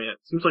like that. I mean, it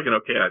seems like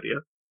an okay idea.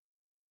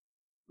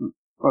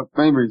 Well,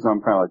 the main reason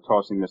I'm kind of like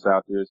tossing this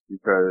out there is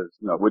because,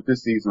 you know, with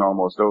this season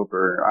almost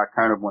over, I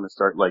kind of want to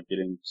start like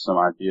getting some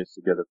ideas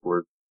together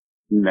for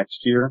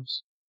next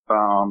year's,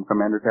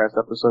 CommanderCast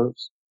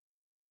episodes.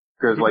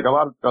 Cause like a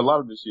lot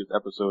of this year's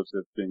episodes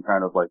have been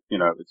kind of like, you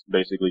know, it's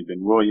basically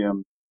been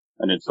William,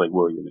 and it's like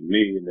William and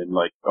me, and then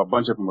like a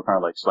bunch of them are kind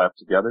of like slapped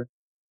together.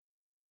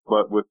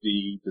 But with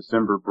the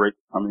December break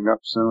coming up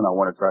soon, I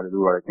want to try to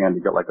do what I can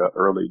to get like an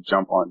early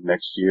jump on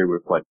next year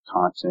with like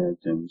content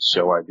and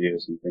show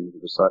ideas and things of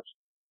the such.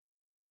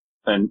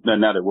 And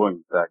now that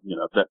William's back, you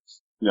know,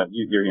 that's, you know,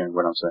 you're hearing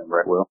what I'm saying,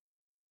 right, Will?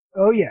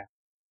 Oh yeah.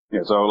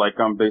 Yeah, so like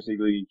I'm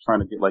basically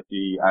trying to get like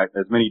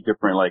as many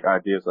different like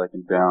ideas I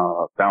can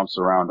bounce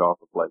around off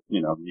of like,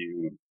 you know,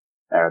 you and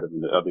Adam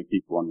and the other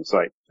people on the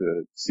site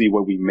to see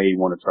what we may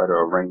want to try to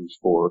arrange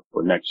for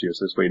next year.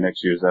 So this way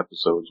next year's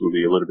episodes will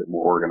be a little bit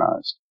more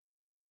organized.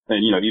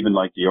 And, you know, even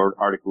like the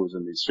articles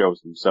in these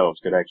shows themselves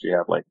could actually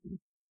have like,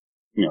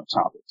 you know,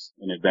 topics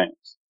in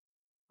advance.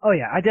 Oh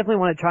yeah, I definitely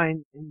want to try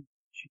and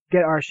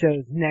get our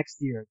shows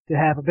next year to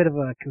have a bit of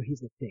a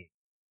cohesive theme.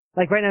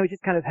 Like right now we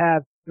just kind of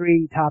have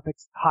 3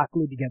 topics hot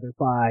glued together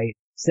by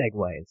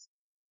segues.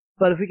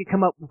 But if we could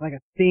come up with like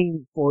a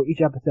theme for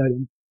each episode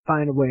and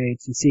find a way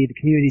to see the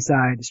community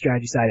side, the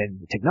strategy side,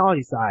 and the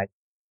technology side,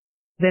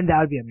 then that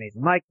would be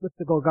amazing. Like with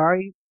the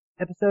Golgari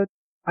episode,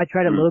 I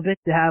tried a little bit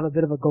to have a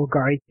bit of a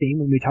Golgari theme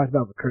when we talked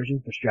about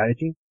recursion for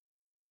strategy.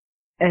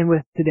 And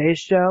with today's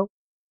show,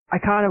 I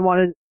kind of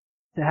wanted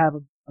to have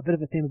a bit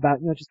of a theme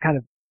about, you know, just kind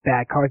of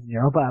bad cards in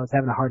general, but I was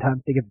having a hard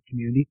time thinking of a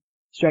community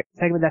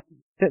segment that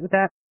fit with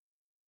that.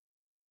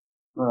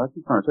 Well, I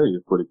keep trying to tell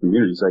you, for the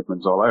community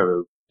segments, all I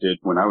ever did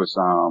when I was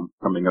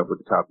coming up with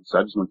the topics,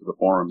 I just went to the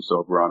forums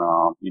over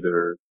on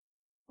either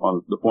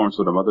on the forums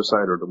for the mother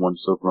site or the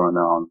ones over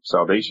on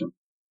Salvation.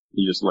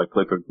 You just like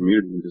click on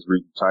community and just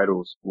read the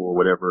titles for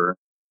whatever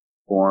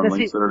forum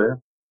links that are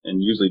there.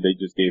 And usually they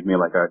just gave me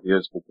like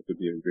ideas for what could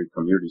be a good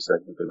community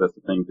segment, because that's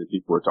the things that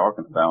people were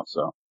talking about.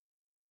 So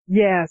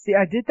yeah, see,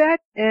 I did that,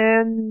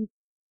 and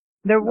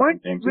there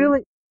weren't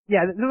really,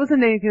 there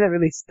wasn't anything that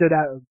really stood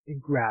out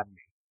and grabbed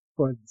me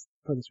for this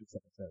week's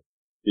episode.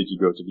 Did you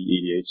go to the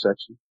EDH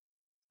section?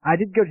 I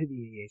did go to the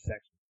EDH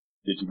section.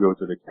 Did you go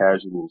to the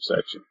casual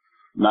section?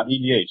 Not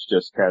EDH,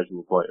 just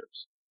casual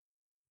players.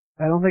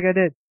 I don't think I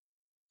did.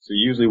 So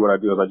usually what I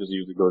do is I just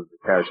usually go to the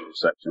casual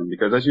section,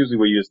 because that's usually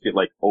where you just get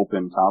like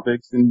open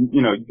topics, and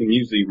you know, you can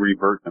usually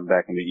revert them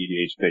back into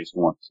EDH base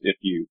once if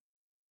you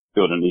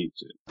feel the need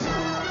to.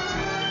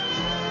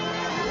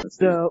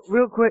 So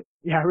real quick,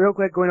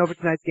 going over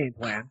tonight's game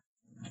plan.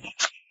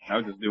 I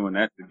was just doing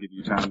that to give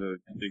you time to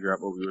figure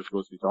out what we were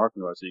supposed to be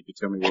talking about, so you could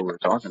tell me what we were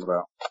talking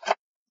about.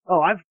 Oh,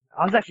 I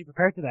was actually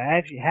prepared for that. I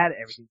actually had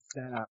everything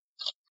set up.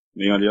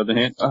 Me on the other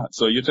hand,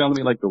 so you're telling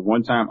me like the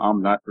one time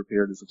I'm not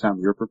prepared is the time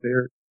you're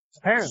prepared?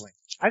 Apparently.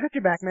 I got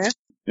your back, man.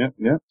 Yeah,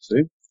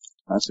 see?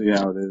 I see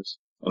how it is.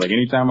 Like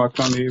anytime I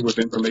come here with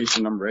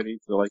information, I'm ready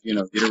to like, you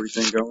know, get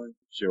everything going,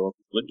 show up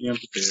completely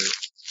unprepared.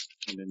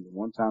 And then the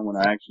one time when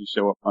I actually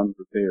show up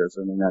unprepared,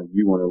 so then now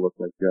you want to look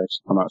like you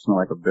actually come out smelling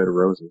like a bed of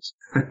roses.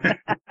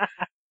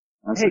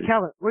 Hey,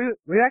 Calvin, were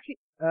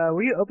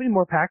you opening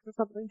more packs or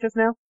something just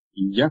now?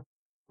 Yeah.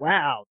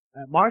 Wow.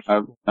 Marsh?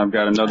 I've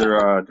got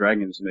another,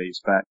 Dragon's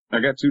Maze pack. I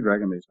got 2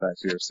 Dragon Maze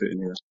packs here sitting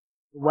here.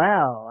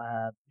 Wow.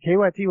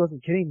 KYT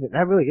wasn't kidding.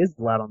 That really is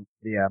loud on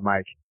the,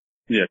 mic.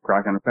 Yeah,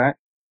 crock on a pack?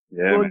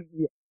 Yeah.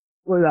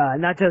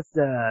 Not just,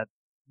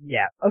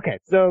 yeah. Okay,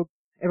 so,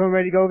 everyone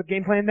ready to go with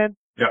game plan then?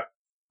 Yeah.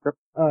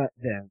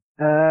 Then.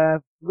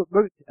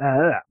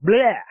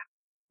 Blah.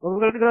 what we're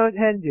going to go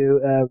ahead and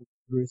do,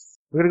 Bruce,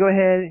 we're going to go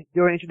ahead and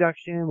do our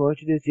introduction. We'll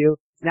introduce you.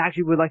 And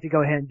actually, we'd like to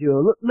go ahead and do a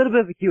little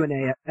bit of a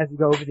Q&A as we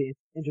go over the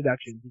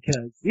introduction,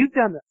 because you've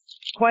done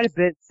quite a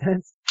bit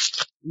since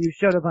you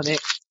showed up on it,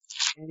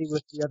 Andy,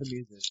 with the other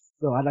muses.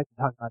 So I'd like to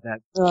talk about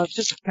that,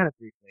 just kind of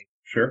briefly.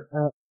 Sure.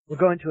 We'll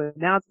go into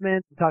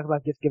announcements, we'll talk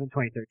about Gifts Given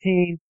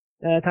 2013,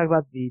 talk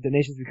about the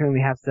donations we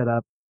currently have set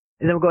up,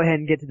 and then we'll go ahead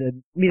and get to the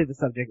meat of the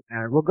subject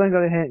matter. We're going to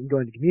go ahead and go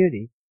into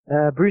community.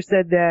 Bruce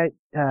said that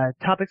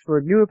topics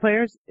for newer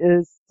players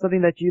is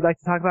something that you'd like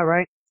to talk about,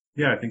 right?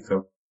 Yeah, I think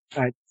so.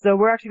 Alright, so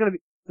we're actually going to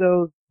be,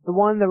 so the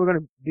one that we're going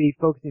to be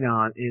focusing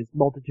on is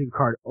multitude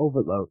card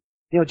overload.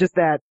 You know, just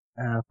that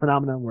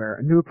phenomenon where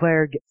a new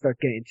player starts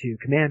getting into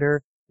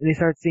Commander, and they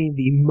start seeing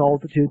the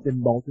multitudes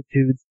and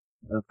multitudes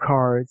of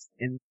cards,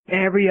 and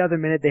every other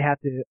minute they have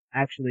to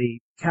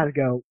actually kind of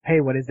go, hey,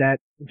 what is that?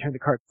 And turn the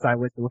cards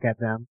sideways to look at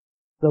them.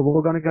 So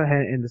we're going to go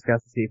ahead and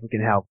discuss to see if we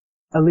can help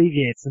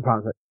alleviate some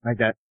problems like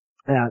that.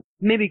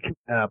 Maybe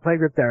play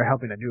groups that are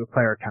helping a new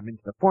player come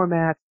into the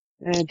format,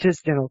 and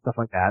just general stuff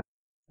like that.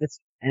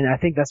 And I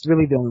think that's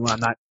really the only one I'm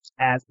not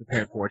as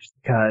prepared for, just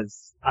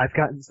because I've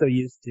gotten so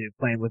used to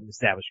playing with an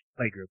established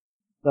play group.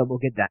 But we'll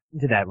get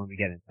into that when we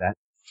get into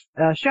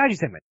that. Strategy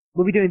segment.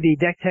 We'll be doing the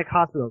Deck Tech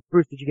Hospital.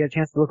 Bruce, did you get a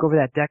chance to look over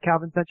that deck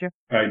Calvin sent you?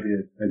 I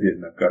did,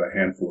 and I've got a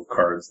handful of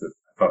cards that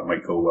I thought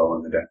might go well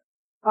in the deck.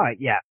 Alright,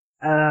 yeah.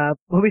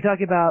 We'll be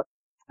talking about,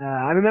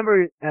 I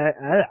remember,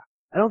 I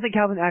don't think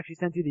Calvin actually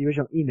sent you the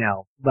original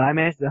email, but I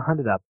managed to hunt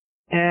it up.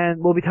 And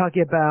we'll be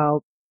talking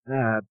about,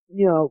 what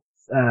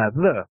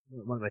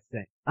am I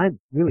saying? I'm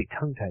really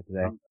tongue-tied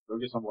today. Go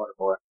get some water,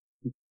 boy.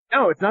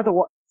 No, it's not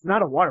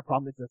a water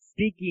problem, it's a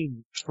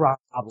speaking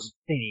problem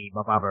thingy,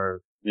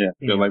 bobber. Yeah,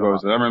 so like what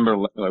was it? I remember,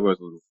 like what was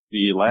it?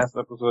 The last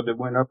episode that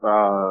went up,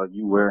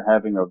 you were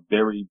having a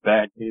very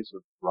bad case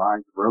of dry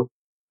throat.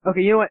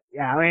 Okay, you know what?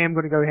 Yeah, I am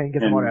going to go ahead and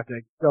get some water after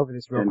I go over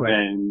this real quick.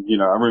 And,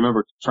 I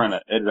remember trying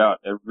to edit out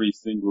every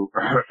single,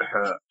 and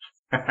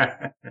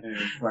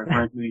quite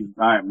frankly,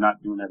 I am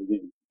not doing that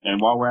again.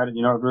 And while we're at it,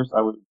 Bruce,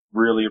 I would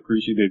really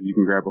appreciate it if you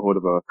can grab a hold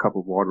of a cup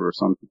of water or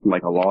something,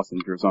 like a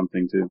lozenge or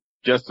something too,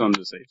 just on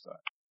the safe side.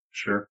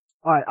 Sure.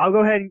 Alright, I'll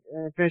go ahead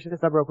and finish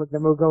this up real quick,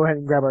 then we'll go ahead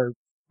and grab our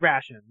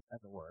ration,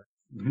 as it were.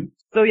 Mm-hmm.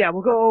 So yeah,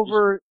 we'll go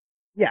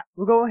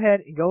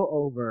ahead and go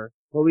over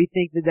what we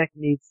think the deck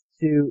needs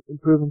to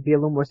improve and be a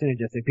little more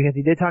synergistic, because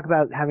he did talk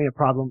about having a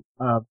problem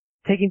of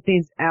taking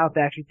things out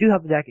that actually do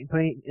help the deck and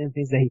putting in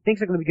things that he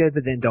thinks are going to be good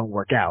but then don't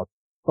work out.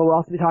 But we'll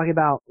also be talking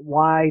about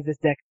why this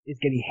deck is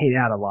getting hated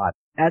out a lot,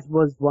 as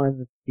was one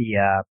of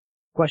the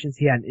questions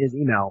he had in his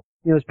email.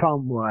 His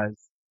problem was,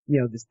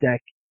 this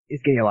deck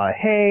is getting a lot of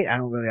hate. I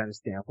don't really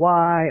understand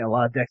why. A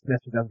lot of decks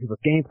mess with other people's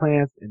game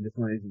plans, and this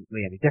one isn't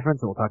really any different,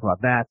 so we'll talk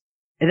about that.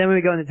 And then when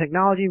we go into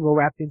technology, we'll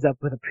wrap things up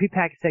with a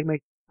pre-packaged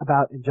segment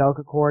about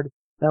Angelica Cord.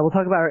 We'll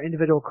talk about our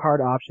individual card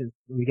options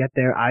when we get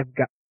there. I've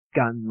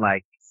gotten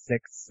like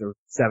 6 or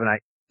 7,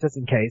 just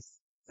in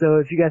case. So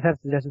if you guys have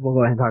suggestions, we'll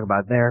go ahead and talk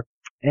about it there.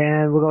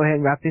 And we'll go ahead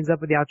and wrap things up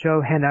with the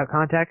outro, hand out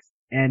contacts.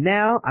 And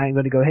now I'm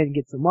going to go ahead and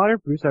get some water.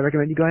 Bruce, I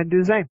recommend you go ahead and do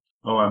the same.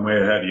 Oh, I'm way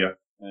ahead of you.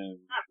 And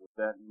with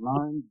that in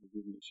mind, it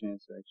gives me a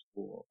chance to actually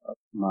pull up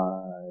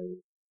my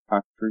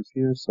concentrates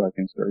here so I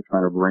can start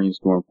trying to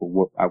brainstorm for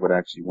what I would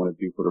actually want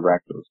to do for the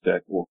Rakdos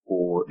deck or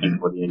for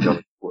the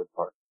Angelic Cord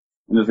part.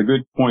 And there's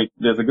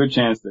a good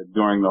chance that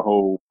during the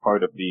whole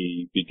part of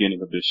the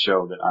beginning of this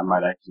show that I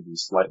might actually be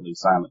slightly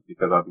silent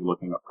because I'll be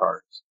looking up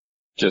cards.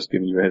 Just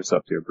giving you a heads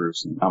up there,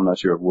 Bruce. And I'm not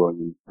sure if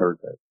William heard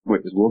that.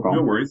 Wait, is Will gone?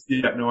 No worries.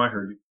 Yeah, no, I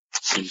heard you.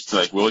 It's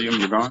like, William,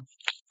 you're gone?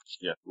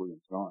 Yes,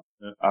 William's gone.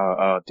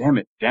 Damn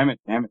it.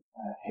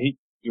 I hate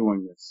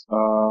doing this.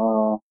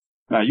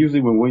 Now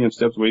usually when William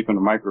steps away from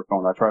the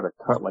microphone, I try to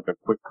cut like a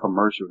quick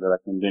commercial that I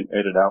can then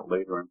edit out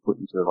later and put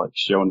into like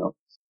show notes.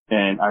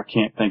 And I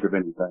can't think of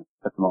anything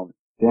at the moment.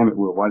 Damn it,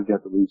 Will, why did you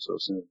have to leave so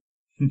soon?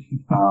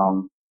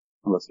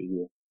 Let's see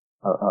here.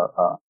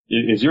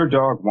 Is your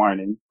dog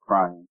whining,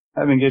 crying,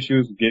 having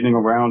issues getting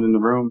around in the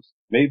rooms?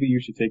 Maybe you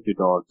should take your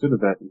dog to the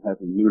vet and have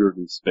him neutered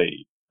and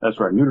spayed. That's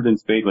right, neutered and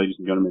spayed, ladies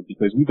and gentlemen,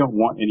 because we don't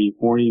want any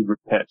horny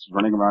pets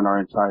running around our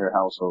entire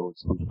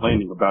households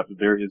complaining about the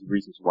various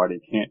reasons why they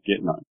can't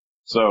get none.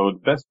 So the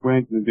best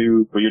thing to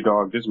do for your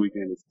dog this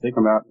weekend is take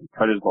him out and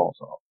cut his balls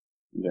off.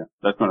 Yeah,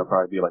 that's going to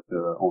probably be like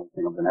the only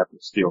thing I'm going to have to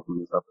steal from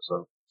this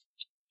episode.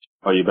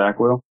 Are you back,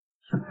 Will?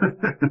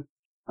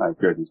 Alright,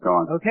 good, he's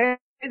gone. Okay,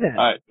 then.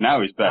 Alright,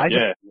 now he's back,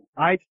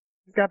 I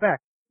just got back.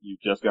 You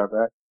just got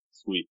back?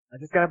 Sweet. I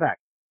just got back.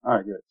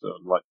 Alright, good.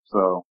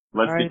 So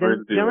let's get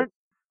ready to do it.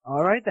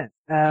 Alright then.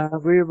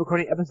 We're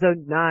recording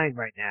episode 9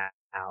 right now,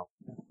 I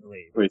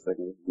believe. Wait a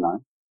second, this is 9?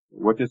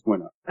 What just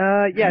went up?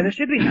 Yeah, there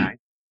should be 9.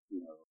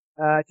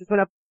 It just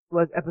went up,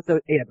 was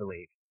episode 8, I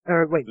believe.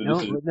 Or wait, so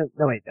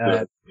wait.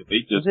 The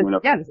 8 just went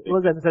up. Yeah, this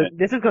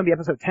is going to be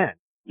episode 10.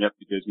 Yep,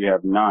 because we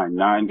have 9.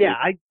 9 yeah,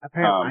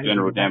 apparently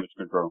general damage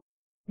control.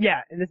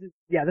 Yeah, and this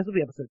will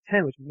be episode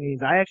 10, which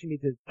means I actually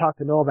need to talk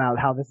to Noel about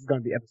how this is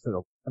going to be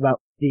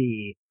about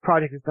the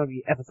project is going to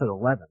be episode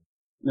 11.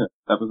 Yeah,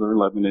 episode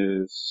 11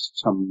 is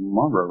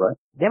tomorrow, right?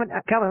 Damn it,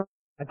 Calvin,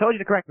 I told you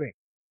to correct me.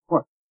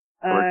 What?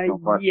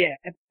 Yeah,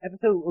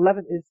 episode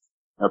 11 is...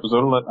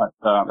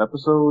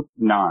 Episode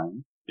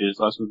 9 is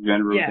us with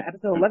General. Yeah,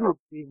 episode 11 would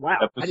be, wow.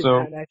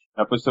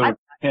 Episode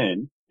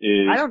 10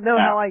 is... I don't know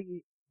how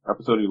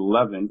Episode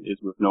 11 is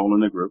with Nolan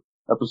and the group.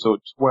 Episode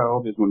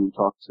 12 is when we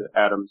talk to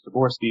Adam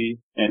Zaborski.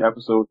 And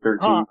episode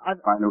 13,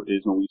 final,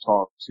 is when we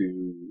talk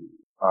to,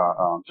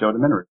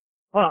 Sheldon Minnery.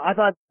 Hold on, I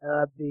thought,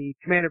 the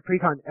Commander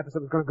Precon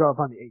episode was going to go up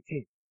on the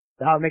 18th.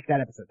 So I'll make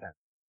that episode 10.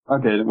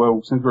 Okay,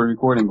 well, since we're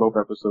recording both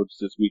episodes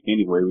this week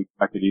anyway,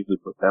 I could easily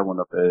put that one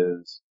up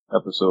as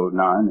episode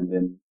 9, and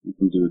then we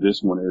can do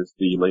this one as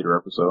the later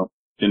episode.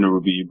 Then it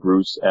will be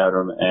Bruce,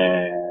 Adam,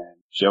 and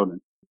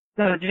Sheldon.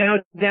 No,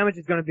 General Damage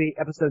is going to be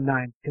episode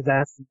 9, because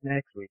that's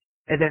next week.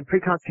 And then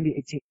Precons can be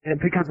 18, and then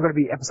Precons are going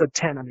to be episode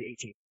 10 on the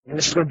 18th. And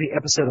this is going to be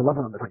episode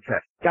 11 on the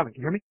 25th. Gavin,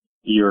 can you hear me?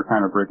 You're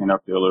kind of breaking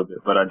up there a little bit,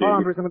 but I did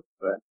hear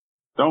that.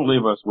 Don't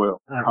leave us,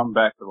 Will. Come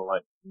back to the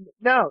light.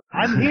 No,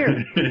 I'm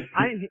here.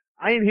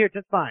 I am here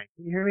just fine.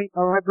 Can you hear me?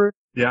 All right, Bruce?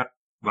 Yeah,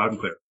 loud and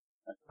clear.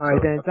 All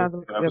right, then. Sounds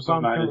like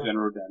episode 9 is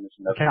General Damage.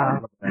 And that's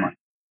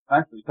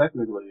actually,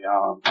 technically,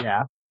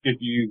 yeah.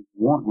 If you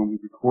want, when we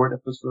record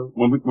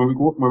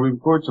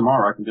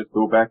tomorrow, I can just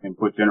go back and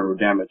put General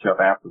Damage up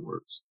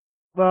afterwards.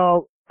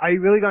 Well, are you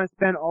really going to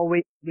spend all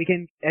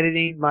weekend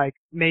editing, like,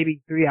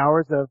 maybe 3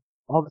 hours of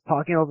all this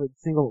talking over a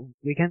single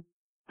weekend?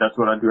 That's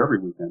what I do every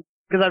weekend.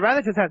 Because I'd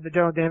rather just have the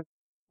General Damage.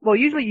 Well,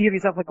 usually you give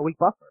yourself like a week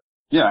buffer.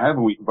 Yeah, I have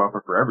a week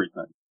buffer for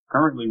everything.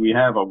 Currently, we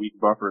have a week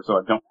buffer, so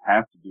I don't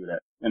have to do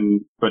that.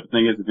 But the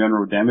thing is, the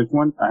General Damage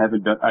one, I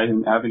haven't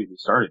even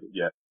started it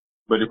yet.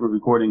 But if we're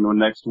recording the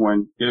next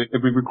one,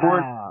 if we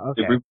record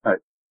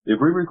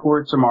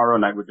tomorrow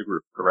night with the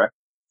group, correct?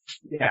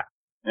 Yeah.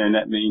 And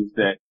that means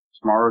that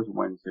tomorrow's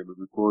Wednesday, we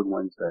record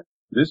Wednesday.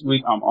 This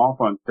week, I'm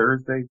off on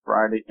Thursday,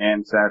 Friday,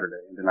 and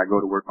Saturday, and then I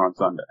go to work on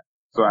Sunday.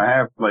 So I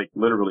have, like,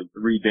 literally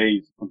 3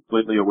 days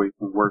completely away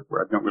from work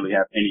where I don't really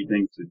have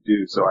anything to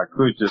do, so I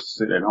could just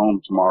sit at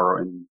home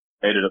tomorrow and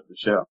edit up the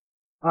show.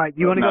 Alright,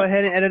 you want to go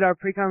ahead and edit our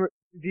pre-con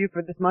review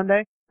for this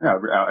Monday? Yeah,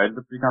 I'll edit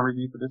the pre-con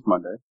review for this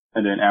Monday,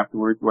 and then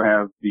afterwards we'll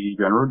have the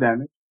General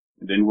Damage,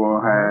 and then we'll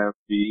have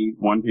the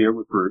one here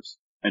with Bruce,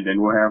 and then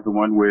we'll have the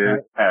one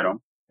with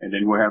Adam, and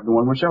then we'll have the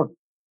one with Sheldon.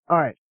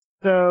 Alright,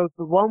 so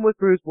the one with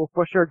Bruce will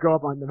for sure go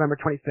up on November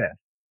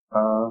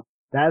 25th.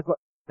 That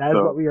is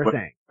what we are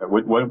saying.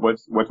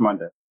 What's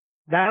Monday?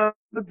 That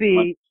would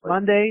be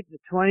Monday,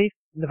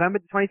 November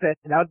the 25th,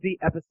 and that would be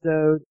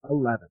episode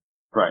 11.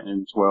 Right,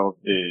 and 12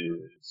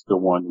 is the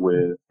one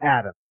with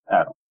Adam.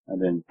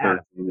 And then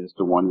 13 is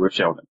the one with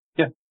Sheldon.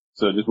 Yeah.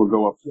 So this will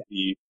go up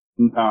the,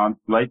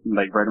 like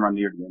right around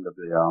near the end of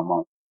the,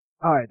 month.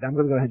 Alright, I'm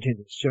gonna go ahead and change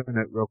the show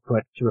note real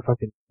quick to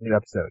reflect the new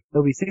episode.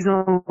 It'll be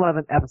season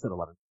 11, episode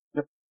 11.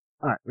 Yep.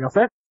 Alright, we all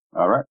set?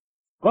 Alright.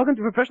 Welcome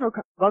to professional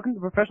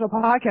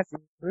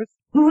podcasting, Bruce.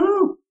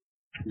 Woohoo!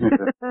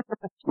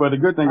 Well, the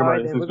good thing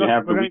about it, since we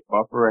have the week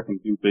buffer, I can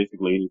do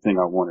basically anything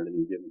I want at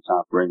any given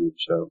time for any of the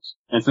shows.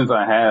 And since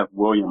I have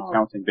William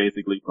counting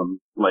basically from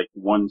like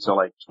 1 to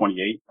like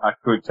 28, I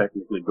could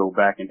technically go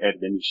back and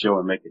edit any show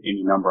and make it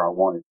any number I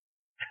wanted.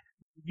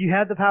 You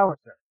have the power,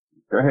 sir.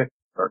 Go ahead.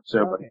 Start the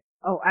show, buddy.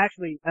 Oh,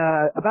 actually,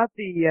 about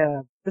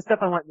the stuff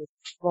I want,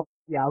 well,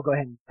 yeah, I'll go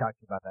ahead and talk to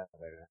you about that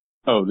later.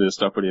 Oh, the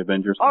stuff for the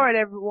Avengers? Alright,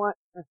 everyone.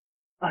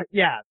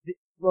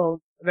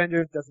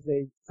 Avengers doesn't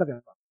say something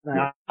like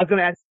that. I was going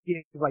to ask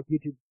you if like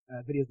YouTube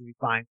videos would be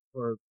fine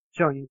for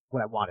showing you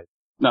what I wanted.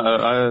 No,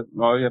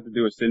 all you have to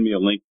do is send me a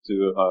link to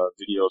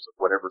videos of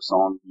whatever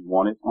song you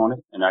wanted on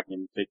it, and I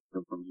can take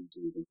them from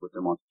YouTube and put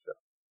them on the show.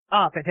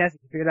 Oh,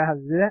 fantastic! You figured out how to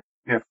do that?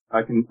 Yeah,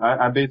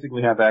 I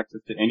basically have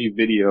access to any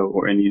video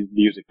or any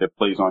music that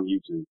plays on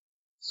YouTube.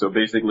 So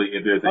basically,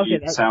 if there's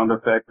any sound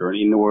effect or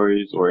any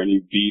noise or any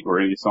beat or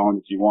any song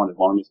that you want, as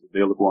long as it's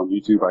available on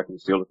YouTube, I can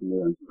steal it from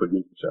there and put it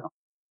into the show.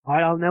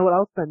 Alright, I'll know what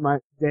I'll spend my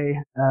day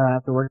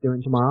after work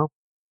doing tomorrow.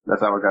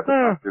 That's how I got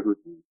the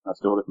routine. I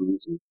stole it from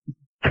YouTube.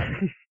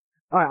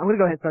 Alright, I'm gonna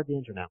go ahead and start the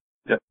intro now.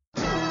 Yep.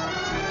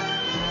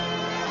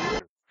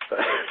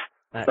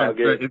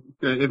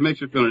 It makes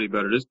you feel any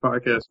better. This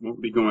podcast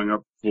won't be going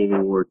up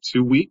for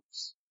 2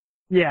 weeks.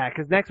 Yeah,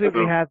 because next week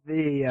we have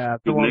the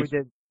one we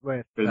did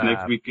with... Because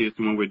next week is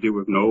the one we did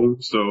with Noel,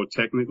 so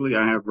technically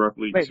I have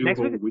roughly 2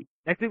 whole weeks.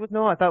 Next week with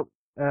Noel, I thought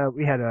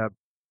we had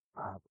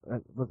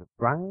was it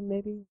Brian,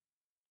 maybe?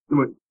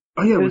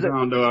 Oh yeah, it was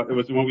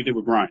the one we did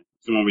with Brian.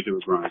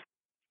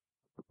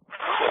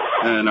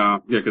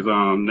 And because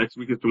next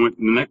week is the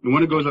one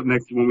that goes up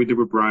next, the one we did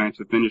with Brian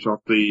to finish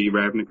off the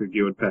Ravnica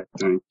Guild Pack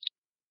thing.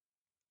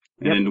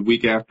 And then the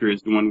week after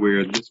is the one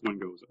where this one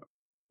goes up.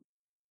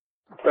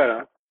 Right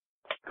on.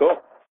 Cool.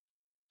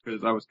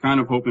 Because I was kind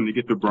of hoping to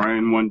get the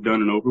Brian one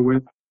done and over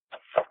with.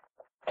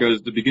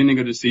 Because the beginning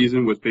of the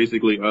season was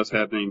basically us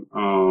having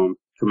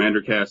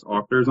CommanderCast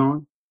authors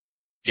on.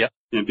 Yep.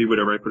 And people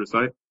that write for the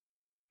site.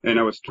 And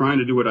I was trying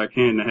to do what I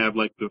can to have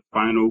like the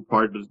final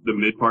part, the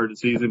mid part of the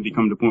season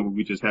become the point where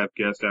we just have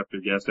guest after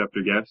guest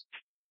after guest.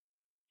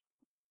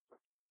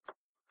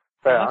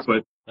 Yeah.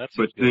 But That's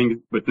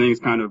But things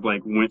kind of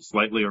like went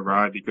slightly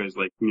awry because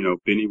like,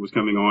 Benny was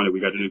coming on and we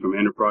got a new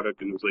Commander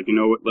product and it was like, you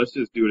know what, let's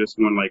just do this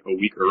one like a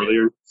week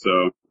earlier.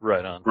 So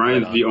right on.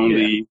 Brian's right on. the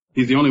only,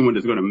 he's the only one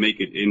that's going to make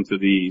it into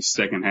the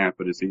second half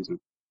of the season.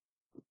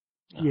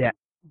 Yeah,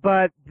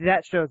 but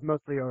that show's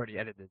mostly already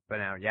edited by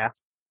now, yeah?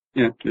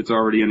 Yeah, it's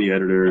already in the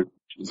editor.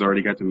 It's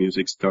already got the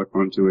music stuck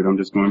onto it. I'm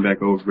just going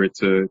back over it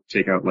to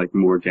take out like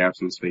more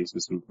gaps and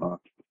spaces and stuff.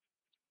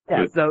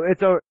 Yeah,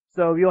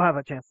 so you'll have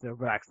a chance to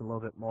relax a little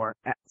bit more,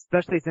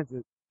 especially since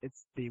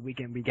it's the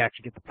weekend we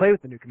actually get to play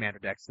with the new Commander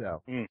deck,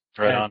 so.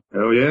 Right on.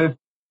 Oh yeah.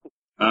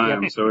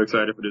 I'm so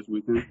excited for this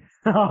weekend.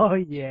 Oh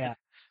yeah.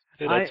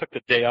 Dude, I took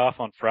the day off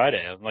on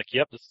Friday. I'm like,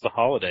 yep, this is a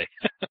holiday.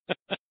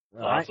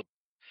 Awesome.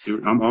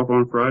 Dude, I'm off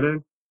on Friday,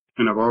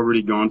 and I've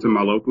already gone to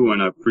my local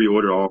and I've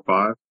pre-ordered all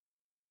 5.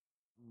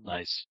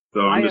 Nice.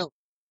 So I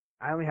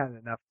only had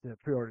enough to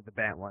pre-order the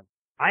Bant one.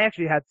 I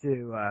actually had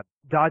to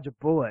dodge a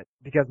bullet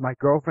because my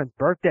girlfriend's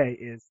birthday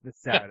is this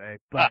Saturday,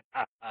 but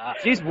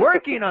she's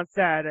working on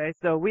Saturday,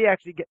 so we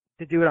actually get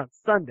to do it on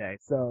Sunday.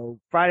 So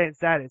Friday and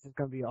Saturday is just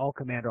going to be all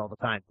Commander all the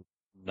time.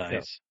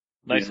 Nice.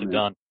 Nicely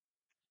done.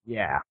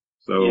 Yeah.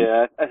 So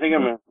yeah, I think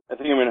I'm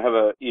gonna have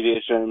a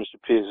EDH on Mr.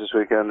 P's this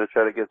weekend to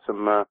try to get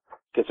some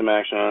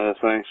action on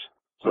those things.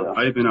 So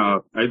I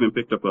even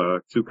picked up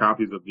 2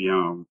 copies of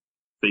the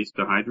Face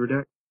the Hydra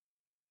deck.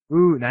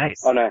 Ooh,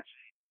 nice. Oh, nice.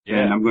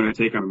 Yeah. And I'm going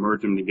to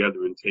merge them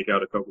together and take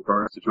out a couple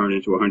cards to turn it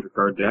into a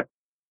 100-card deck.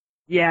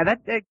 Yeah,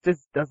 that deck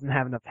just doesn't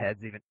have enough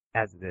heads even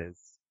as it is.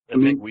 I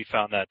think we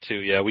found that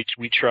too. Yeah, we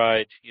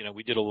tried.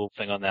 We did a little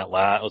thing on that.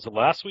 Was it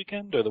last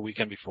weekend or the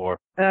weekend before?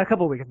 A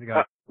couple of weekends ago.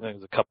 I think it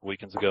was a couple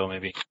weekends ago,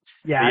 maybe.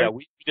 Yeah. But yeah,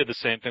 we did the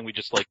same thing. We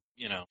just like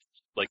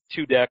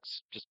 2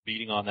 decks, just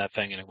beating on that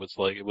thing, and it was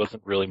like it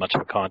wasn't really much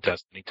of a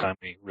contest anytime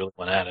we really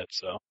went at it.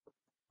 So.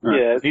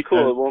 Yeah, it's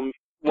cool.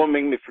 It won't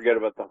make me forget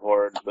about the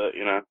Horde, but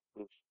it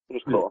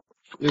was cool.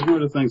 It's one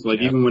of the things,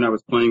 like, even when I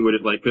was playing with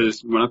it, like,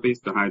 cause when I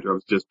faced the Hydra, I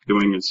was just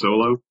doing it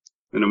solo,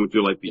 and I went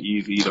through, like, the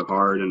easy, the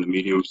hard, and the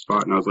medium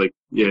spot, and I was like,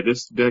 yeah,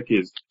 this deck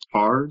is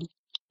hard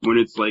when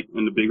it's, like,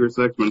 in the bigger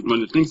sets. When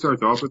the thing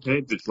starts off with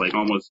heads, it's, like,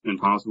 almost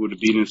impossible to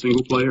beat in a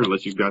single player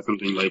unless you've got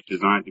something, like,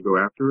 designed to go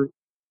after it.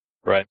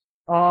 Right.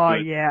 Oh,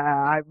 but,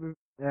 yeah, what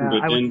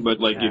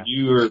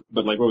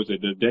was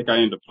it? The deck I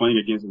ended up playing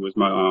against was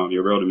my,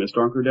 Yorel the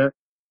Miststalker deck.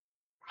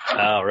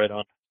 Oh, right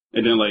on.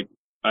 And then, like,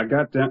 I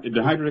got down,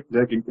 the Hydra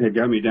deck had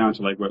got me down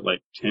to, like,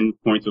 10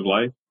 points of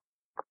life.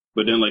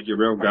 But then, like,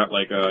 Yorel got,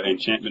 like,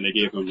 enchantment. They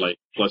gave him, like,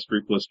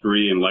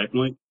 +3/+3 and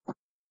lifelink.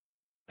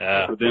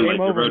 But then, like,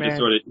 Yorel just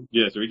started,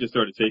 so he just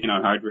started taking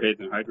out Hydra heads,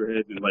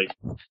 and, like,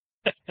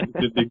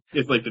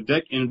 it's like the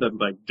deck ended up,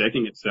 like,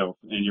 decking itself.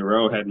 And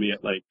Yorel had me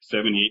at, like,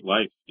 78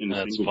 life in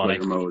the single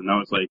player mode. And I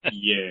was like,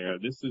 yeah,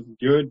 this is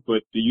good,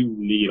 but do you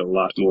need a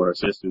lot more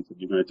assistance if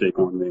you're going to take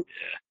on me?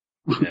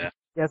 Yeah.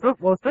 Yeah,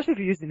 well, especially if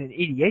you're using an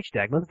EDH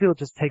deck. Most people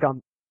just take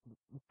on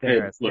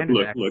their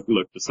standard decks.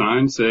 Look. The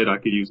sign said I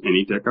could use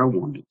any deck I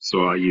wanted,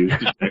 so I used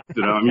the decks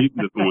that I'm using,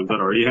 the ones I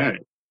already had.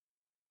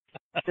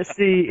 To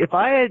see, if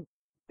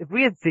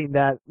we had seen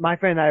that, my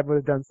friend and I would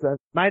have done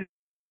might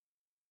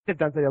have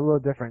done something a little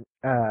different.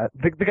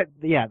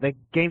 The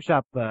game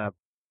shop, one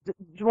of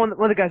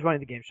the guys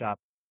running the game shop,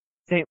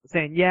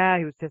 saying, yeah,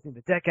 he was testing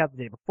the deck out the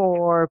day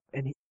before,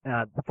 and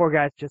the 4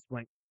 guys just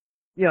went,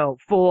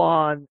 full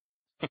on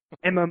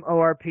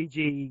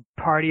MMORPG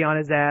party on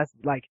his ass,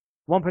 like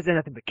 1%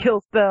 nothing but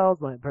kill spells,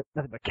 1%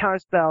 nothing but counter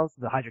spells,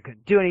 the Hydra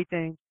couldn't do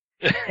anything,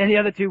 and the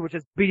other 2 were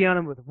just beating on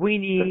him with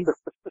weenies.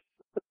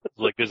 It's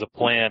like there's a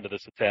plan to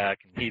this attack,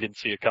 and he didn't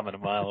see it coming a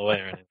mile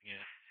away or anything.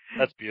 Yeah.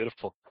 That's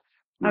beautiful.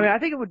 I mean, I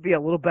think it would be a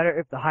little better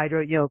if the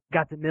Hydra,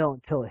 got the mill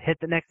until it hit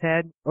the next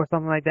head or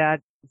something like that,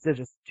 instead of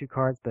just 2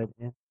 cards, but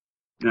yeah.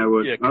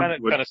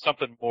 Kind of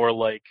something more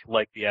like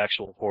the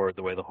actual Horde,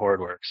 the way the Horde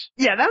works.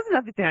 Yeah, that was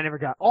another thing I never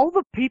got. All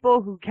the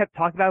people who kept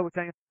talking about it were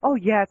saying, oh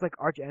yeah, it's like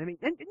Arch Enemy.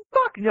 And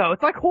fuck no,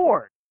 it's like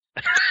Horde.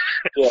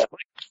 Yeah.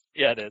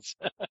 Yeah, it is.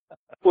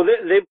 Well,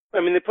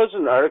 they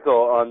posted an article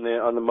on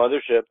the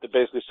mothership that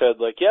basically said,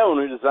 like, yeah, when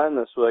we designed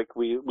this, like,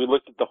 we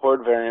looked at the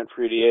Horde variant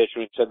for EDH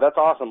and we said, that's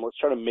awesome, let's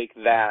try to make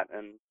that.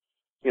 And,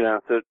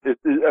 so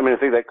I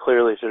think that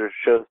clearly sort of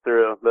shows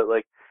through. But,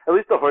 like, at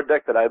least the Horde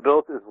deck that I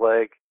built is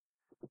like,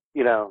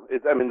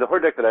 the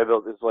Horde deck that I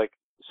built is like,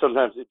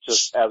 sometimes it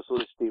just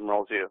absolutely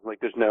steamrolls you. Like,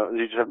 you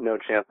just have no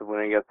chance of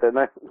winning against it. And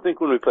I think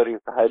when we played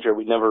against the Hydra,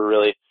 we never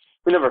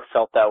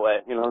felt that way.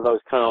 It was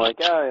always kind of like,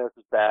 this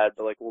is bad,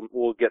 but like,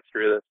 we'll get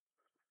through this.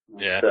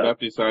 Yeah. What I've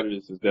decided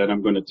is that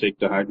I'm going to take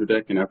the Hydra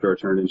deck, and after I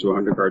turn it into a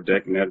 100-card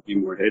deck and add a few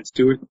more heads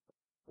to it,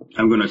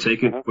 I'm going to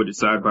take it, put it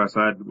side by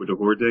side with the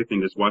Horde deck,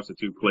 and just watch the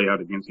 2 play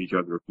out against each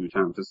other a few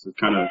times. This is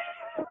kind of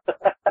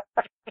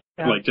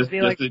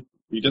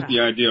the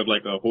idea of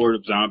like a horde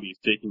of zombies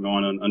taking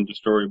on an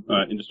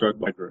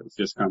indestructible Hydra. It's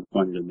just kind of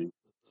funny to me.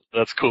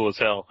 That's cool as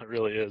hell. It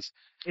really is.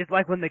 It's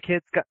like when the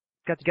kids got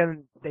together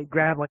and they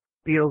grab like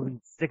beetles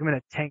and stick them in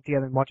a tank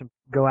together and watch them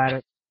go at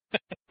it.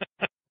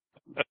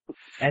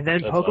 And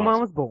then That's Pokemon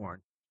awesome. was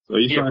born. So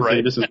you're trying to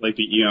say this is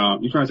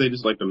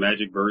like the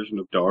Magic version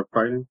of dog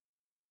fighting?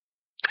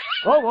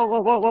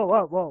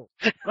 Whoa.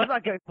 Let's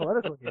not get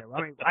political here.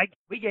 I mean,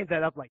 we gave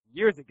that up like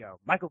years ago.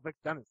 Michael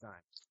Vick's done his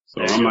time.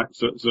 So I'm like,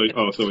 so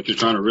what you're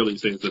trying to really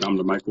say is that I'm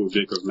the Michael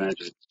Vick of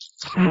magic.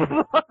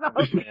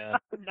 Man.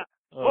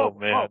 Oh,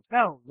 man.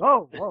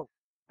 Whoa.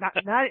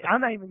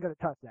 I'm not even gonna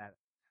touch that.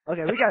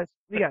 Okay, we got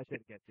shit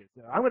to get to,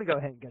 so I'm gonna go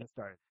ahead and get it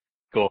started.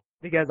 Cool.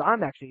 Because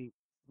I'm actually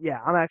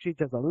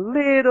just a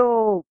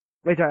little,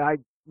 I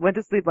went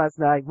to sleep last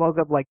night, woke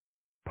up like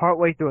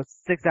partway through a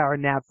 6-hour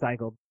nap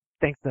cycle,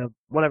 thanks to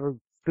whatever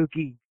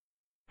spooky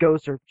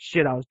ghost or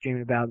shit I was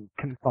dreaming about and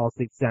couldn't fall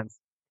asleep since.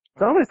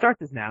 So I'm gonna start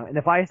this now, and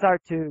if I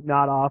start to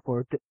nod off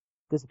or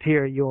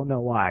disappear, you'll know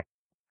why.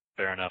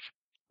 Fair enough.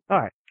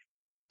 Alright.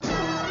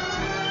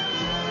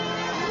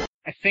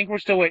 I think we're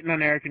still waiting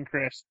on Eric and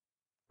Chris.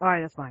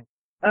 Alright, that's fine.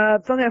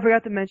 Something I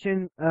forgot to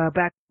mention,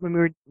 back when we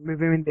were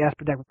reviewing the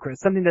Asper deck with Chris,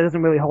 something that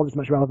doesn't really hold as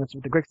much relevance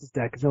with the Grixis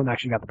deck, because no one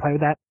actually got to play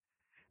with that.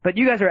 But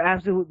you guys are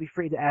absolutely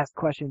free to ask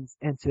questions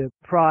and to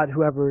prod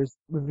whoever's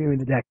reviewing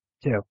the deck,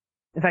 too.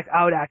 In fact,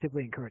 I would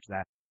actively encourage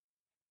that.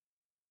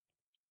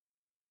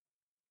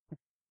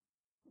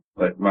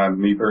 Like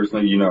me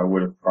personally, I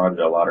would have prodded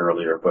a lot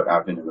earlier, but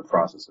I've been in the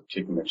process of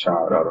kicking a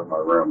child out of my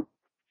room.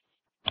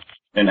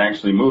 And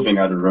actually moving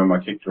out of the room I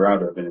kicked her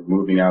out of and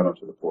moving out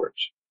onto the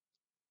porch.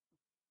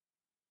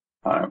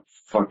 I'm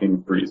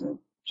fucking freezing,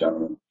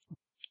 gentlemen.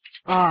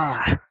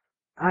 I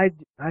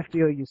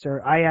feel you,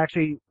 sir. I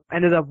actually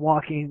ended up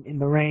walking in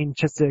the rain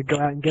just to go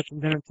out and get some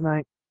dinner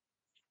tonight.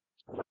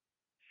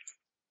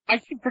 I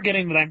keep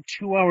forgetting that I'm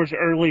 2 hours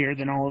earlier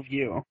than all of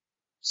you.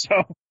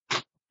 So,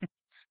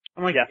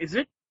 I'm like, is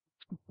it?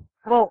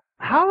 Well,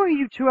 how are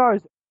you 2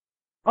 hours?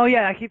 Oh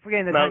yeah, I keep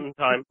forgetting the Mountain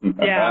time.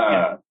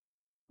 Yeah.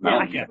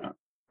 Yeah.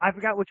 I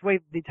forgot which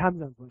way the time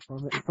zones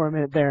went for a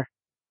minute there.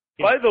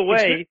 By the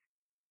way,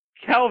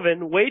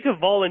 Calvin, way to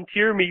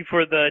volunteer me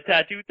for the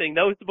tattoo thing.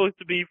 That was supposed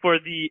to be for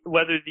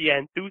whether the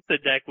Anthusa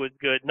deck was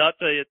good, not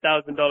the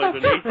 $1,000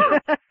 donation.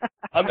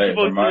 I'm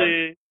supposed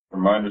to.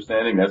 From my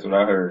understanding, that's what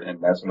I heard, and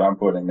that's what I'm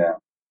putting down.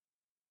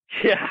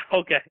 Yeah,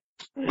 okay.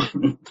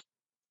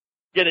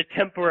 Get a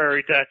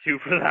temporary tattoo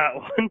for that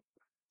one.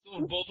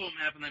 So if both of them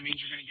happen, that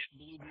means you're gonna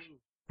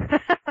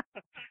get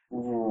blue.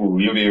 Ooh,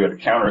 you'll be able to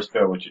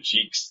counterspell with your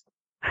cheeks.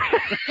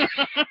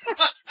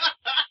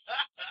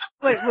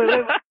 Wait.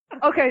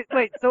 Okay,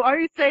 wait. So are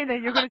you saying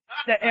that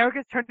that Eric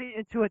has turned me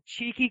into a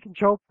cheeky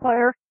control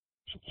player?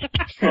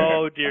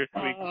 Oh dear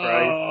sweet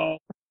Christ.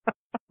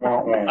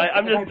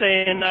 I'm just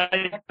saying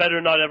I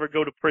better not ever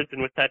go to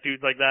prison with tattoos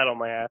like that on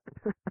my ass.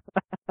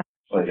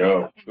 Like,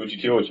 yo, what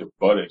you do with your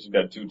buttocks? You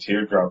got 2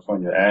 teardrops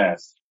on your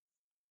ass.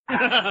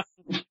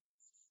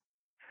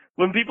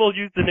 When people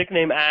use the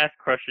nickname Ass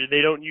Crusher,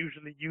 they don't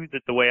usually use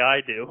it the way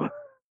I do.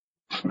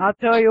 I'll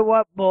tell you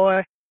what,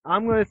 boy.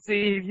 I'm gonna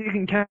see if you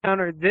can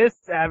counter this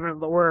Advent of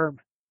the Worm.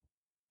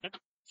 That's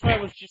what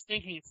I was just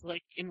thinking. It's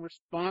like, in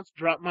response,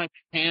 drop my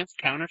pants,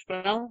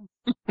 counterspell.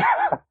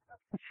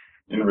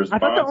 In response, I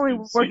thought that only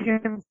worked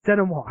against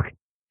Denim Walk.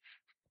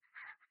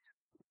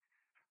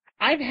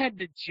 I've had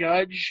to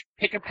judge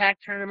pick-a-pack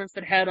tournaments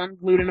that had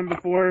unglued in them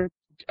before.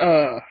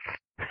 How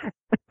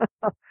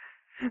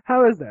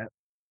is that?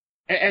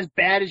 As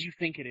bad as you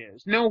think it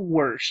is. No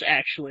worse,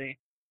 actually.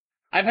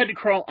 I've had to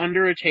crawl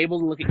under a table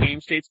to look at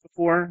game states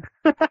before.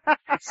 They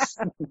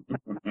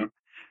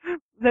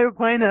were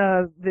playing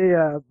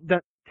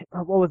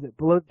what was it?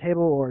 Below the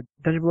table or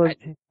Dungeon Below the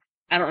Table?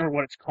 I don't know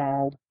what it's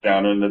called.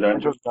 Down in the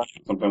dungeon,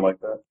 something like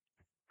that.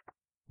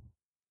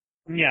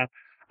 Yeah,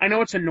 I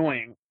know it's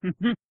annoying.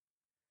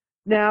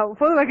 Now,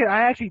 for the record,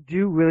 I actually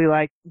do really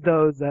like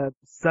those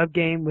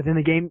sub-game within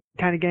the game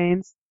kind of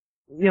games.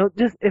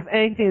 Just if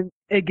anything,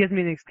 it gives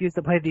me an excuse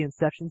to play the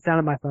Inception sound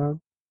on my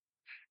phone.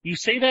 You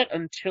say that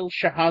until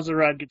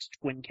Shahrazad gets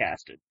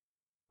twin-casted.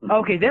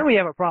 Okay, then we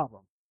have a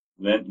problem.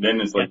 Then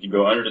it's like you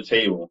go under the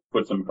table,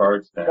 put some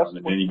cards down,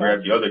 and then you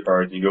grab the other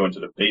cards and you go into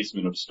the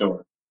basement of the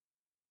store.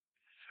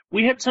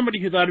 We had somebody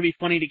who thought it'd be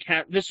funny to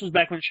cast. This was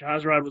back when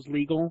Shahrazad was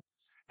legal,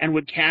 and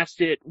would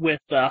cast it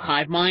with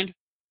Hive Mind.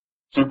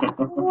 So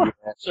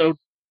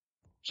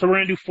we're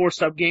gonna do 4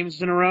 sub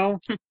games in a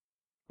row.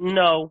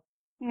 No.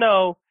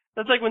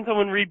 That's like when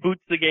someone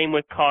reboots the game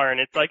with Karn.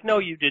 It's like, no,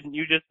 you didn't.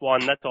 You just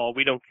won. That's all.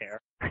 We don't care.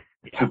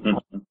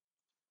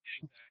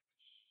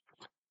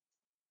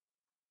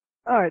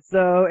 Alright,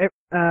 so,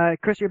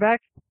 Chris, you're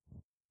back?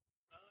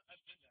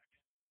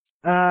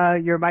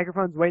 Your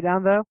microphone's way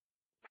down, though?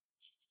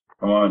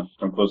 Come on,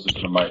 come closer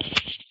to the mic.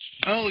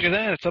 Oh, look at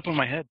that. It's up on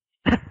my head.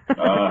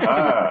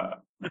 Aha!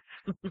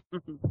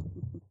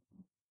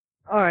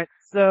 Alright,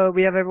 so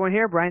we have everyone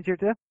here. Brian's here,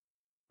 too?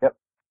 Yep.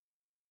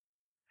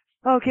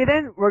 Okay,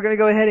 then, we're gonna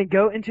go ahead and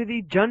go into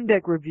the Jund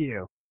deck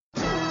review.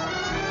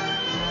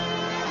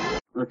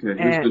 Okay,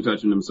 who's been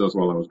touching themselves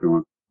while I was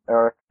going?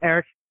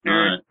 Eric.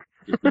 Alright.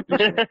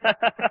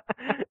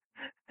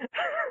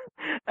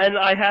 And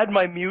I had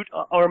my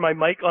my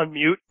mic on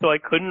mute, so I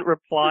couldn't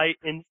reply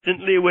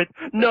instantly with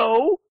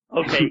no.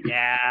 Okay,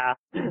 yeah.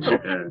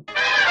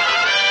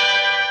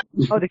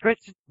 Oh, did Chris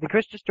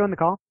just join the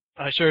call?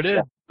 I sure did.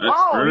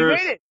 Oh, he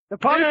made it! The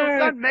prodigal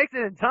son makes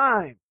it in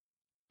time.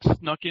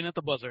 Snuck in at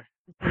the buzzer.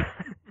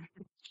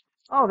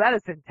 Oh, that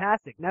is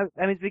fantastic. Now,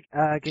 that means we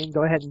can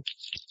go ahead and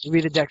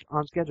read the decks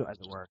on schedule, as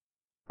it were.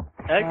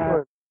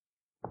 Excellent.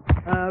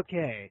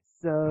 Okay,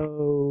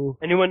 so...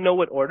 Anyone know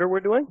what order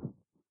we're doing?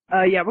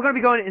 Yeah, we're going to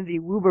be going in the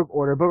Wooburg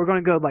order, but we're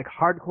going to go like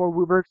hardcore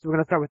Wooburg, so we're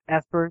going to start with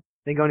Esper,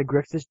 then go into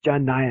Grixis,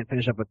 John, Naya, and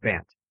finish up with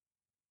Bant.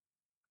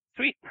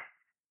 Sweet.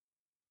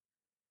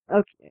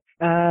 Okay,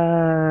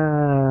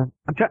 I'm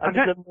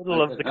in the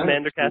middle of the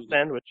CommanderCast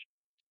sandwich.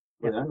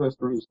 Yeah, I have a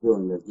strange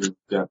feeling that you've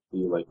got the,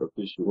 like,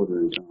 official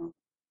order,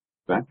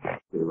 back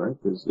there, right?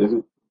 Because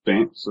isn't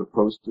Bant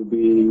supposed to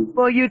be...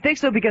 Well, you'd think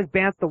so because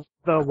Bant's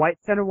the white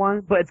center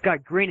one, but it's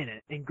got green in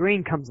it, and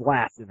green comes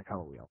last in the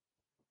color wheel.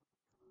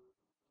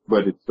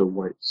 But it's the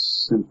white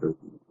center.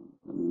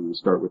 I mean, you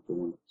start with the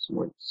one that's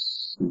white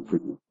center.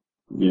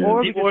 Yeah.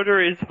 Or the order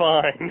is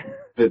fine.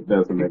 It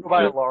doesn't make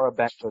sense. Laura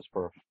Bant goes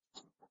first.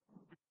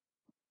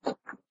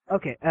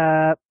 Okay,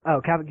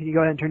 Calvin, can you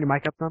go ahead and turn your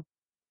mic up some?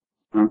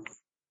 Huh?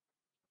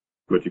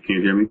 But you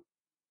can't hear me?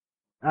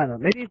 I don't know,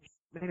 maybe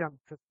I'm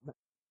just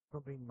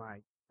pumping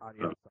my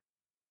audio.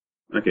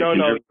 Okay,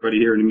 can everybody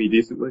hear me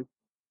decently?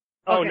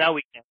 Oh, Okay. now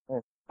we can.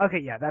 Okay,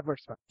 yeah, that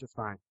works just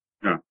fine.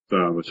 Oh, so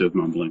I was just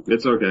mumbling.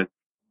 It's okay.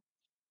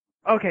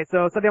 Okay,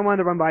 so something I wanted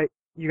to run by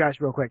you guys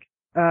real quick.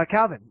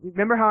 Calvin,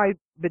 remember how I've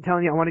been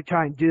telling you I want to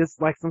try and do this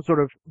like some sort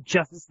of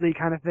Justice League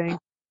kind of thing?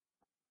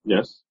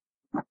 Yes?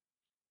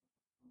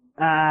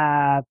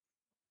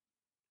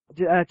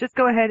 Just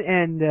go ahead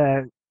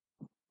and,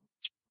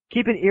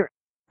 keep an ear.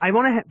 I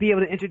want to be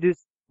able to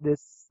introduce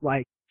this,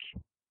 like,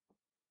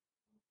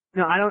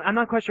 no, I'm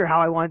not quite sure how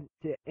I want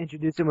to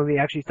introduce it when we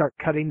actually start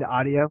cutting the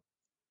audio,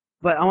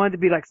 but I want it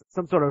to be like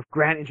some sort of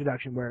grand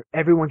introduction where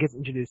everyone gets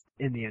introduced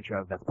in the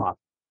intro if that's possible.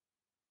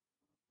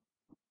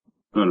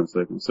 Hold on a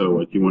second. So,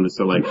 like, you want us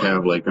to, like,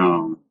 have, like,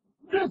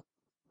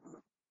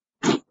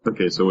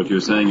 okay, so what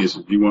you're saying is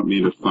you want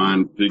me to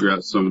figure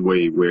out some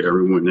way where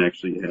everyone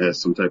actually has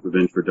some type of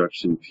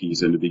introduction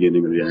piece in the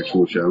beginning of the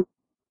actual show?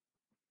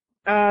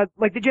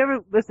 Like, did you ever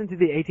listen to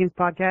the A-Teams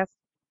podcast?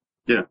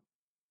 Yeah.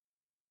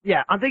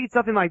 Yeah, I'm thinking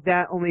something like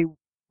that, only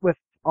with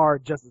our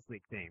Justice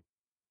League theme.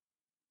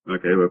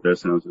 Okay, well, if that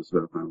sounds just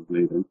about fine with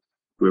me, then.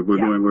 If we're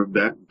going with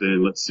that,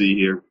 then let's see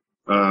here.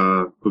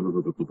 If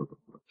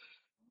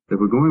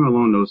we're going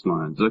along those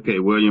lines, okay,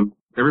 William,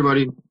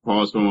 everybody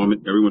pause for a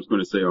moment. Everyone's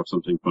going to say off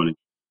something funny.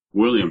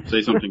 William,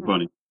 say something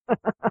funny.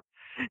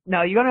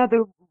 No, you're gonna have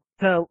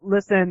to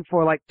listen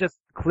for like just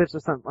clips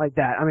or something like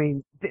that. I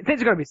mean,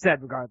 things are gonna be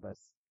said regardless.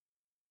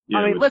 Yeah,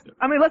 I mean,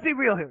 let's be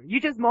real here. You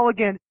just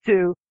mulligan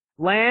to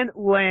land,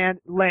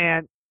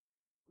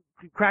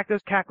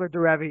 Kraktos, Cackler,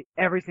 Derevi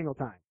every single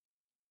time.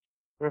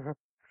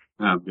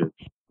 I'm good.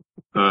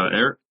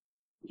 Eric,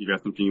 you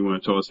got something you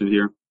want to toss in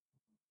here?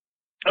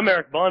 I'm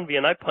Eric Bonvy,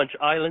 and I punch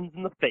islands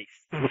in the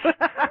face.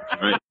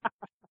 Right.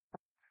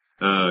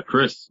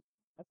 Chris.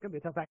 That's gonna be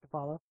a tough act to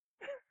follow.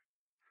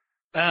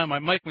 My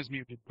mic was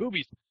muted.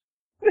 Boobies.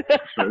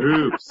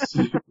 Oops.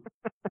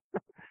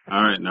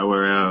 All right, now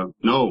we're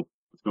Noel.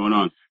 What's going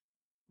on?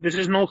 This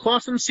is Noel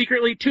Clausen,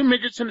 secretly 2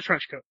 midgets in a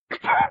trench coat.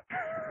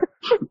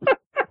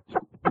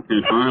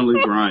 And finally,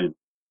 Brian.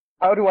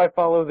 How do I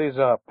follow these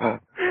up?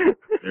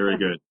 Very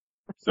good.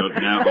 So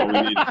now all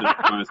we need is just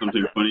find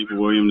something funny for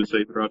William to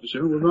say throughout the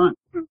show. We're fine.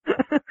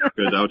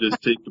 Because I'll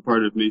just take the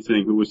part of me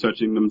saying who was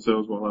touching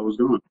themselves while I was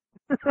gone.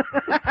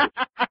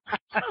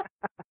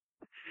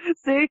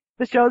 See?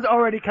 The show's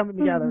already coming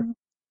together.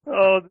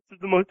 Oh, this is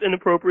the most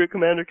inappropriate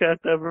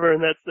CommanderCast ever,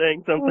 and that's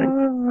saying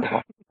something.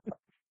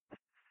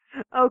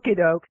 Okie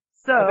doke.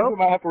 So. I think we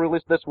might have to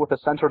release this with a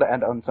censored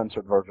and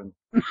uncensored version.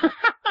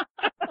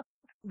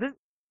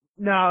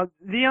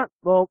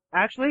 Well,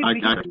 actually. I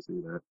can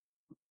see that.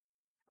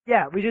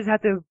 Yeah, we just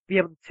have to be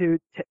able to,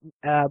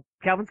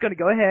 Calvin's gonna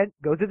go ahead,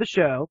 go through the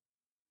show,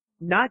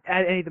 not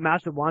add any of the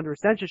Master of Wanderer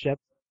censorship,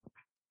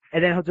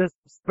 and then he'll just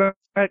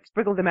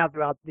sprinkle them out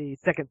throughout the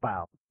second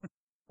file.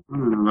 I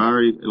don't know. I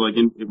already,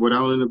 what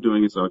I'll end up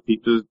doing is I'll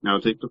take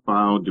the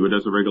file, do it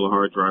as a regular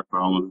hard drive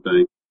file on the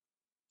thing,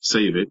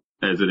 save it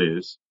as it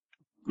is,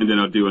 and then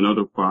I'll do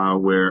another file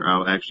where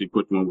I'll actually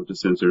put the one with the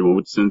censor. The one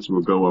with the censor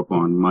will go up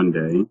on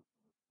Monday.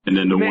 And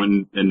then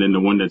the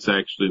one that's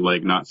actually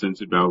like not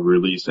censored, I'll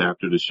release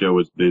after the show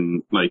has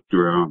been like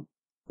through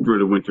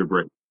the winter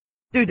break.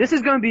 Dude, this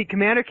is going to be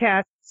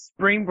CommanderCast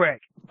Spring Break,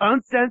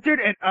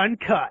 uncensored and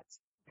uncut.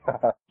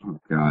 Oh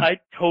God! I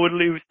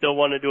totally still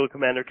want to do a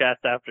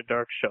CommanderCast After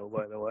Dark show,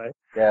 by the way.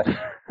 Yes.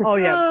 Oh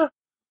yeah.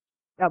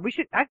 Yeah, we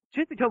should.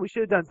 Truth be told, we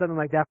should have done something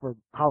like that for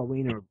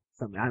Halloween or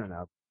something. I don't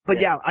know.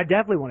 But yeah, I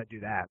definitely want to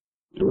do that.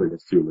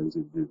 It's too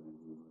lazy to do that.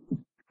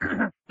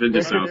 It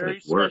just sounds very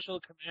like work. special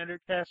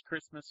CommanderCast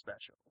Christmas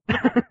special.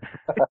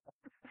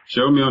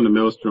 Show me on the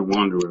Maelstrom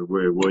Wanderer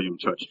where William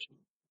touched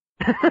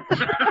you.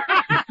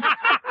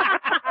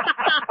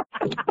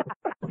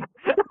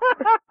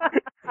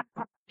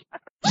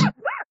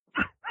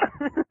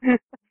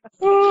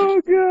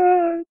 Oh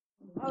god.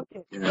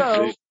 Okay,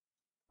 so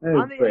Hey,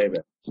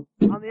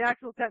 on the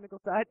actual technical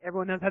side,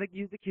 everyone knows how to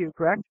use the cube,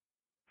 correct?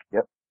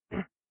 Yep.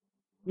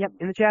 Yep,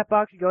 in the chat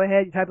box, you go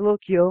ahead, you type a little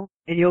Q,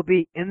 and you'll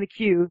be in the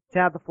queue to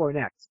have the floor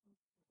next.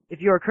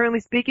 If you are currently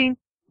speaking,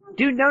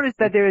 do notice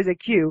that there is a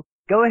queue.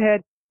 Go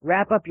ahead,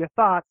 wrap up your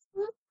thoughts,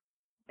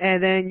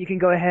 and then you can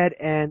go ahead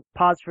and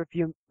pause for a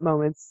few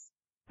moments.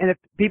 And if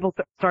people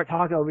start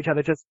talking over each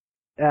other, just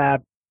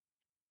stop,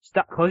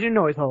 close your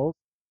noise holes,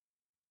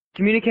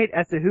 communicate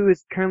as to who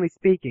is currently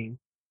speaking,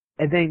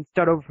 and then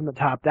start over from the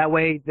top. That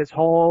way, this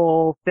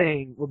whole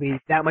thing will be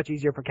that much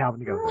easier for Calvin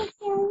to go through.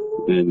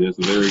 And there's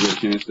a very good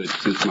chance that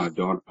since my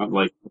daughter,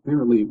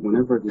 apparently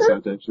whenever I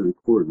decided to actually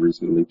record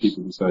recently,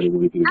 people decided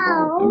when to get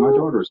involved. And my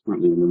daughter is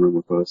currently in the room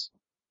with us.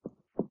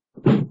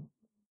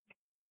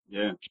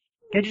 Yeah.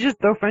 Can't you just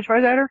throw french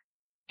fries at her?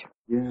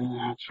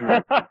 Yeah,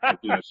 sure.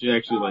 She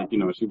actually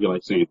she'd be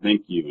like saying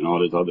thank you and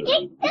all this other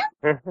things.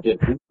 Yeah,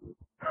 thank you.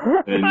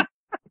 And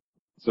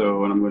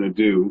so what I'm going to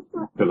do,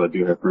 because I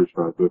do have french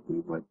fries with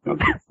me, like I'll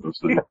do those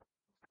things.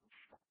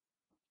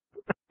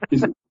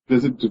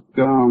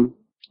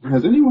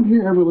 Has anyone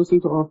here ever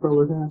listened to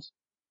CommanderCast?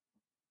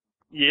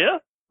 Yeah.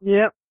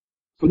 Yep.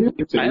 So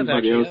to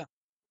anybody else,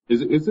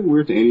 is it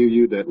weird to any of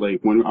you that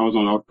like when I was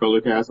on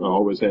CommanderCast I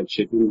always had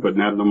chicken, but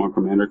now that I'm on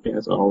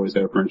CommanderCast I always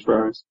have french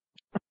fries?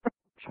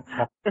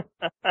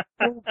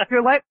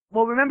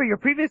 Well, remember your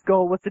previous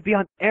goal was to be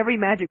on every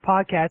Magic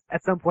podcast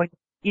at some point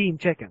eating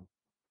chicken.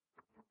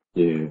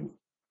 Yeah.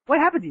 What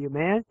happened to you,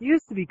 man? You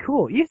used to be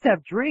cool. You used to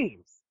have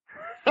dreams.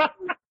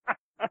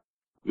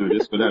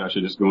 Just for that, I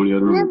should just go in the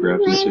other room and grab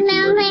some chicken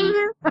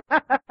right now.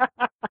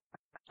 I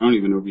don't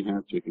even know if we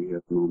have chicken here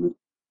at the moment.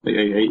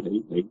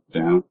 Hey,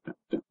 down.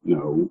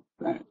 No,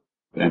 that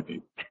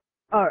big.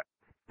 Alright.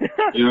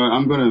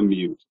 I'm gonna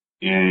mute,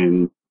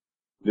 and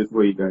this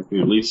way you guys can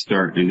at least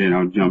start, and then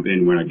I'll jump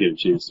in when I get a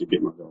chance to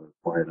get my daughter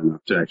quiet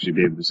enough to actually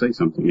be able to say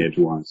something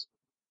edgewise.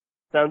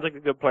 Sounds like a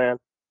good plan.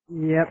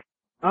 Yep.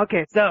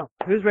 Okay, so,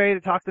 who's ready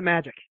to talk some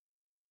magic?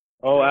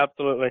 Oh,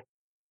 absolutely.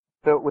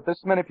 So with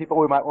this many people,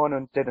 we might want to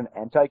instate an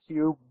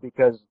anti-queue,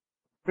 because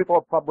people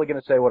are probably going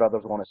to say what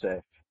others want to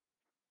say.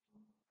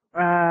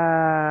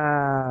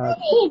 Well,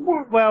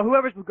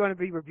 whoever's going to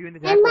be reviewing the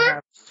deck will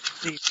have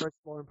the first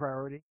floor in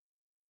priority.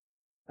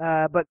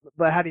 But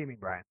how do you mean,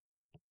 Brian?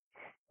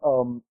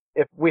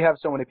 If we have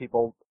so many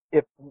people,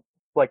 if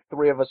like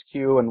 3 of us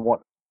queue and one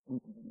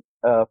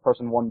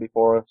person one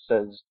before us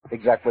says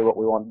exactly what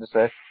we wanted to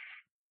say.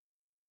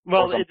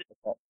 Well,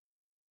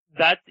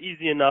 that's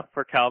easy enough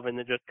for Calvin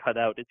to just cut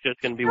out. It's just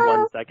going to be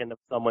 1 second of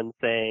someone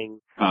saying,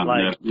 oh,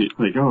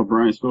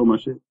 Brian stole my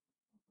shit.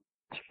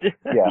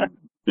 Yeah.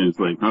 And it's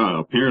like,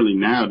 apparently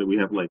now that we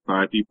have like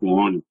 5 people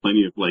on and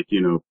plenty of like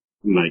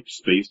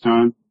space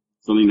time,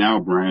 suddenly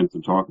now Brian's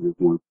the talkative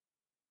one.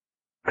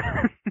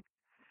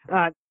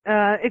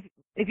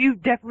 If you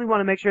definitely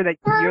want to make sure that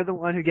you're the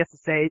one who gets to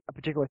say a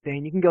particular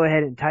thing, you can go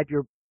ahead and type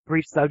your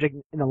brief subject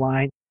in the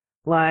line.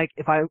 Like,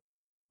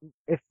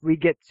 if we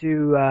get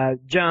to,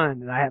 John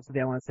and I have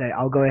something I want to say,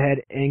 I'll go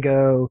ahead and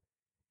go,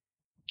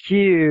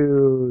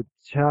 Q,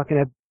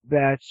 talking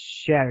about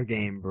Shatter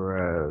Game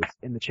Bros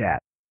in the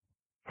chat.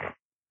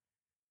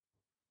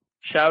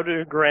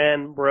 Shouter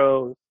Grand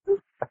Bros.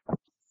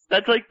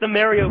 That's like the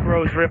Mario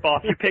Bros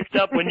ripoff you picked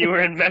up when you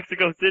were in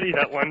Mexico City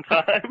that one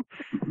time.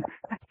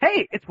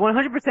 Hey, it's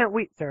 100%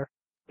 wheat, sir.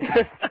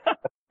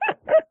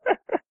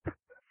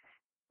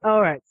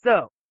 Alright,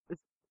 so,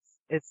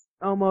 it's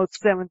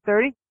almost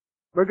 7:30.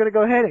 We're gonna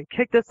go ahead and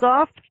kick this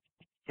off.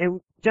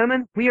 And,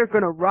 gentlemen, we are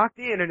gonna rock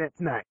the internet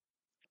tonight.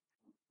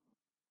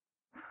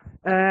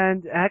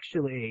 And,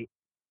 actually,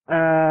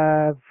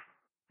 no,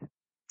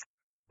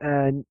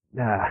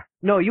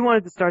 you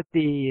wanted to start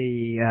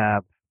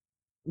the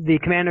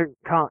Commander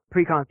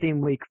Pre-Con theme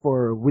week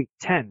for week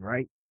 10,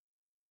 right?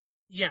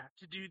 Yeah,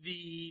 to do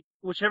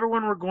whichever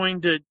one we're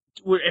going to, did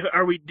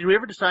we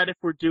ever decide if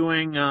we're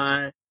doing,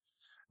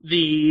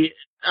 the,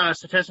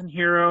 Citizen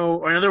Hero,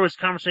 or I know there was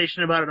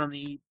conversation about it on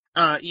the,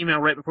 email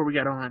right before we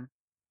got on.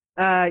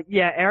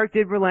 Yeah, Eric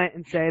did relent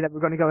and say that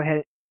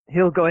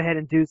he'll go ahead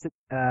and do,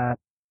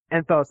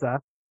 Anthosa.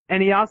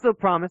 And he also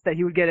promised that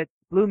he would get a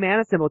blue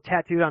mana symbol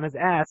tattooed on his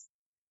ass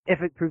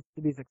if it proves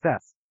to be a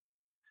success.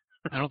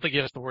 I don't think he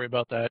has to worry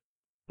about that.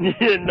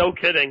 No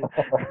kidding.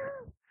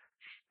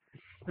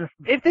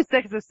 If this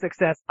deck is a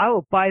success, I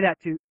will buy that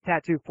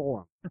tattoo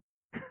for him.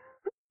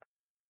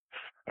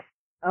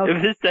 Okay.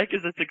 If this deck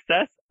is a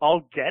success,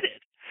 I'll get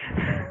it.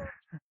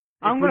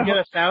 I'm gonna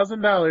get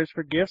 $1,000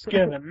 for gifts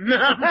given.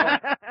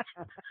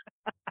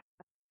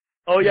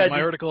 Oh yeah,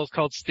 my article is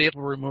called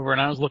Staple Remover,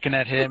 and I was looking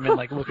at him and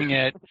looking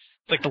at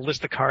the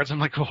list of cards. I'm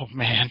like, oh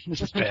man,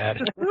 this is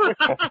bad.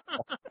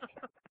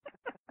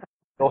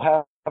 They'll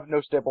have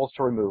no staples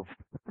to remove.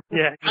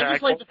 Yeah, exactly. I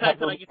just like the fact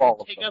that I get to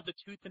take out the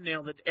tooth and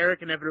nail that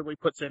Eric inevitably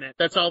puts in it.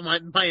 That's all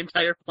my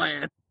entire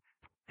plan.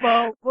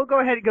 Well, we'll go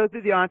ahead and go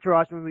through the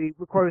entourage when we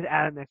record with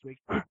Adam next week.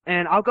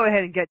 And I'll go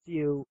ahead and get to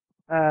you,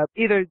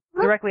 either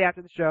directly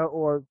after the show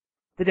or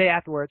the day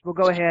afterwards. We'll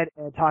go ahead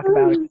and talk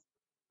about it.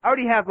 I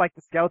already have, the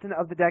skeleton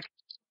of the deck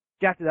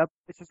drafted up.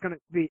 It's just gonna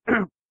be,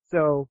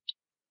 so,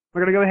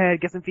 we're gonna go ahead,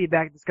 get some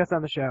feedback, discuss it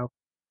on the show.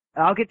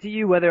 I'll get to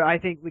you whether I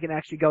think we can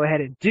actually go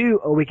ahead and do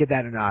a week of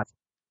that or not.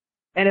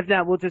 And if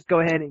not, we'll just go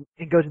ahead and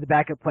go to the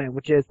backup plan,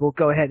 which is we'll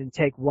go ahead and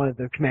take one of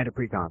the Commander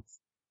precons.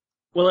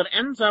 Well, it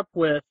ends up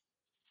with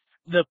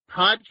the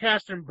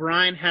podcast and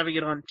Brian having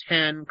it on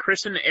 10,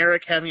 Chris and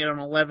Eric having it on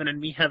 11, and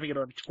me having it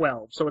on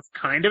 12. So it's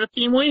kind of a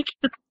theme week.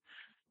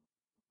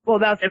 Well,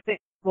 that's the thing.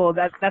 Well,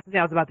 that's the thing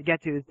I was about to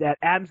get to is that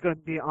Adam's going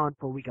to be on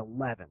for week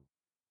 11.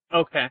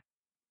 Okay.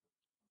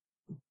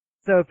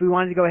 So if we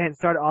wanted to go ahead and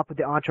start off with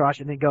the entourage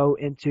and then go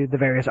into the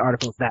various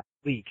articles that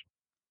week.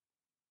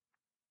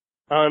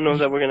 I don't know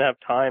that we're gonna have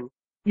time.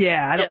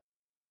 Yeah, I don't.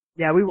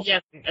 Yeah, we.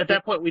 Yeah, at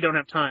that point we don't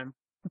have time.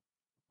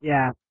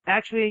 Yeah,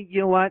 actually, you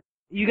know what?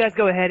 You guys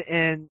go ahead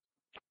and.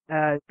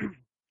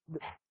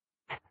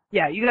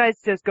 Yeah, you guys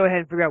just go ahead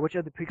and figure out which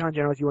of the precon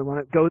generals you would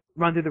want to go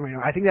run through the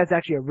random. I think that's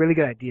actually a really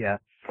good idea.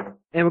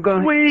 And we'll go.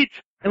 Sweet.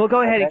 And we'll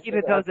go ahead and keep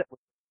it those. And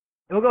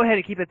we'll go ahead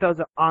and keep it those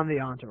on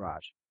the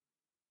entourage.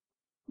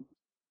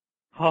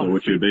 So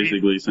what you're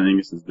basically saying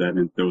is that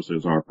Enthos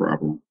is our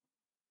problem.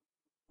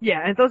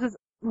 Yeah, and those is.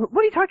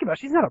 What are you talking about?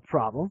 She's not a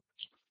problem.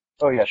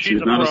 Oh yeah,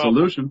 she's not a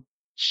solution.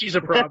 She's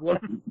a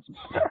problem.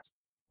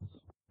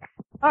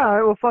 All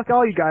right, well, fuck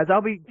all you guys.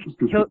 I'll be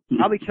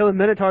killing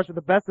minotaurs with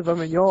the best of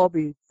them, and you'll all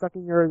be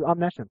sucking your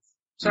omniscience.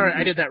 Sorry,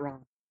 I did that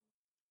wrong.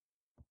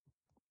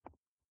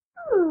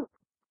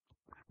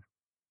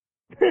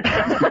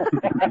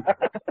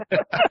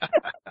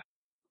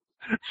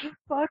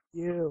 Fuck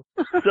you.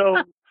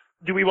 So,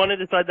 do we want to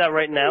decide that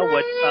right now?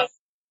 What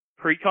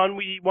precon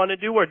we want to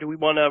do, or do we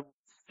want to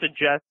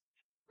suggest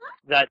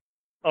that,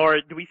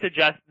 or do we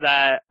suggest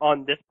that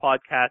on this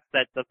podcast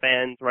that the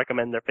fans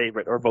recommend their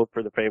favorite or vote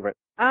for the favorite?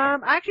 I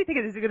actually think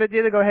it is a good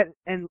idea to go ahead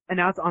and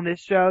announce on this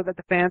show that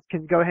the fans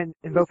can go ahead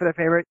and vote for their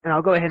favorite, and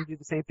I'll go ahead and do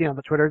the same thing on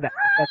the Twitter.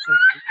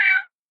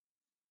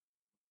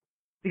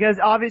 Because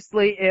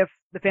obviously, if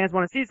the fans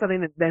want to see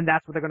something, then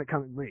that's what they're going to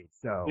come and read.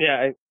 So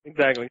yeah,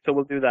 exactly. So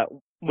we'll do that.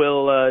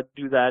 We'll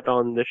do that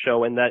on the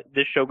show, and that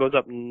this show goes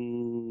up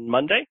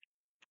Monday.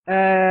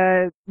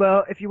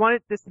 Well, if you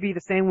want this to be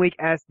the same week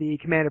as the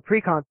Commander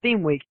Precon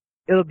theme week,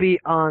 it'll be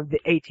on the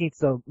 18th,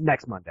 so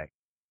next Monday.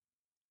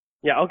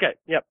 Yeah. Okay.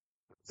 Yep.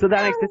 So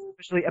that makes this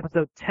officially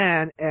episode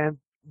 10, and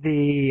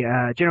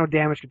the General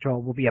Damage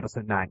Control will be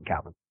episode 9,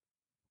 Calvin.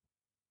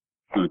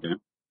 Okay.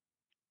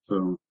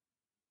 So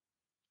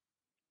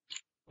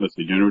let's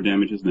see. General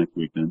Damage is next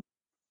week then.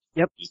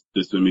 Yep.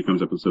 This one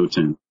becomes episode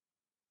 10.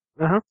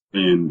 Uh-huh.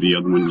 And the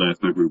other one,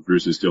 Last Night Group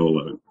Bruce, is still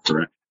 11,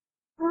 correct?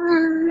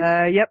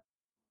 Yep.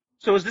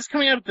 So is this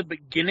coming out at the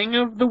beginning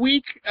of the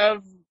week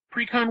of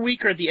Precon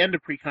week or at the end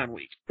of Precon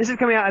week? This is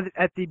coming out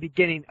at the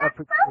beginning of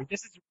Precon week.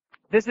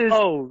 This is.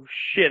 Oh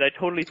shit! I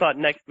totally thought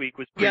next week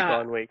was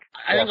Precon week.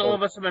 I think all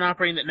of us have been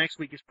operating that next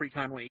week is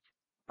Precon week.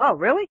 Oh,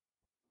 really?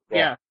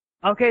 Yeah.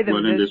 Okay, then.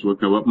 Well, then this will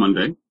go up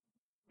Monday.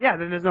 Yeah,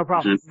 then there's no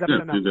problem. If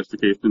that's the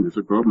case, then this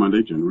will go up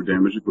Monday. General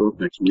Damage will go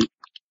up next week.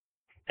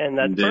 And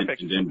that's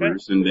perfect. And then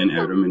Bruce, and then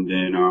Adam, and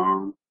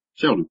then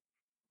Sheldon.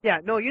 Yeah,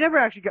 no, you never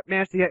actually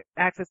managed to get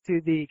access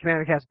to the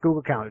CommanderCast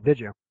Google Calendar, did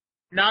you?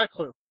 Not a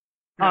clue.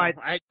 No, all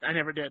right. I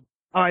never did.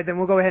 All right, then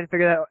we'll go ahead and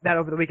figure that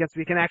over the weekend so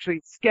we can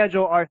actually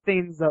schedule our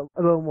things a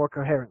little more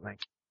coherently.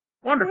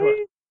 Wonderful.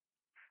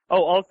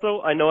 Oh,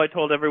 also, I know I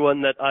told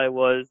everyone that I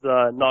was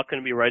not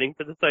going to be writing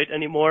for the site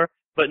anymore,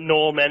 but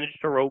Noel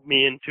managed to rope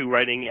me into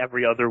writing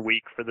every other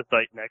week for the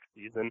site next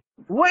season.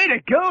 Way to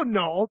go,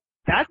 Noel!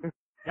 That's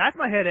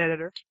my head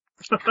editor.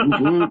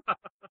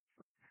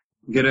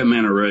 Get that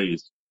man a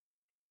raise.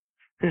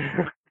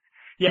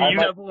 Yeah, you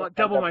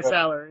double my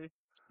salary.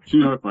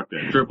 No, fuck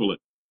that. Triple it.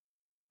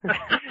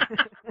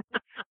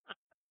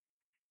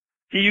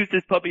 He used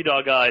his puppy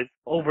dog eyes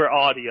over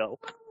audio.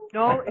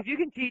 No, if you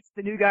can teach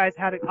the new guys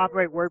how to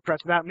operate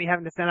WordPress without me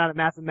having to send out a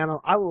massive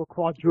memo, I will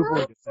quadruple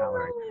your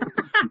salary.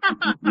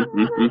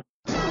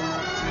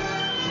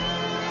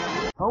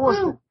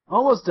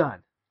 Almost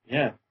done.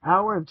 Yeah.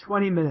 Hour and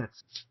 20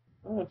 minutes.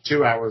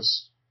 2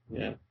 hours.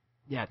 Yeah.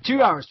 Yeah,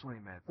 2 hours, 20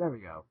 minutes. There we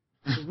go.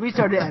 We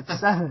started at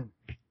 7.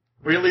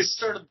 We at least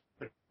started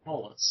at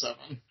 7.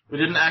 We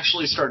didn't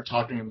actually start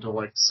talking until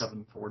like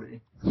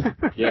 7:40.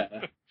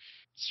 Yeah.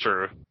 It's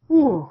true.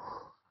 Ooh.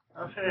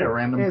 Okay, a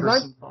random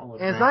person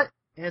followed me.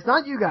 It's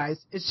not you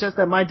guys. It's just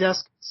that my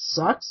desk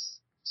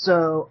sucks,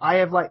 so I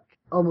have like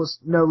almost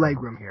no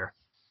legroom here.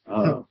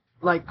 Oh.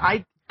 Like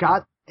I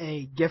got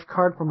a gift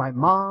card from my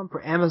mom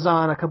for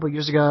Amazon a couple of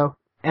years ago,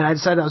 and I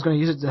decided I was going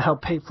to use it to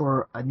help pay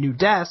for a new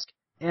desk.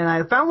 And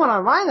I found one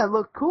online that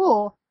looked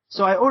cool,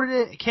 so I ordered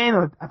it. It came,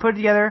 I put it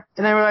together,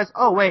 and I realized,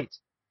 oh wait,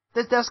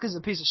 this desk is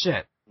a piece of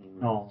shit.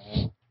 Oh.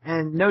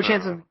 And no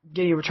chance of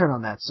getting a return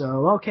on that.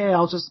 So okay,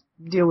 I'll just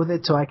deal with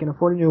it till I can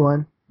afford a new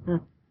one.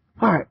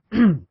 Alright.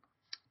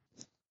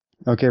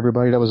 Okay,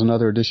 everybody, that was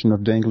another edition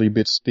of Dangley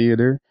Bits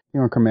Theater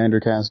here on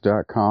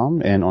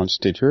CommanderCast.com and on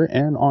Stitcher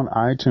and on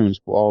iTunes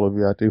for all of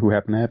you out there who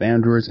happen to have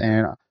Androids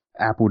and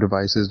Apple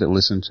devices that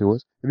listen to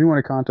us. If you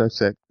want to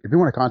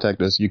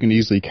contact us, you can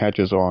easily catch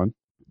us on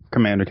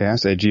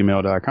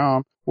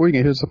CommanderCast@gmail.com, or you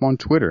can hit us up on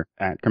Twitter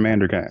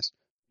 @CommanderCast.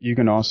 You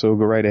can also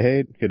go right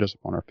ahead, hit us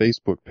up on our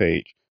Facebook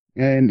page.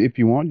 And if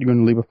you want, you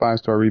can leave a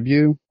 5-star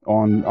review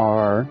on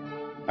our.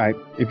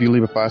 If you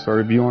leave a 5-star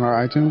review on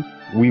our iTunes,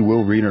 we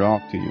will read it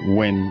off to you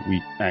when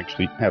we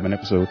actually have an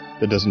episode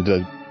that doesn't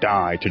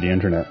die to the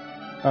internet.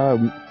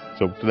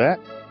 So for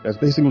that's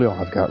basically all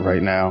I've got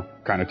right now.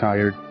 Kind of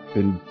tired.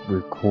 Been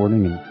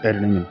recording and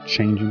editing and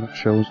changing up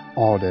shows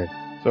all day.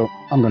 So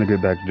I'm going to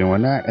get back to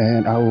doing that,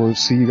 and I will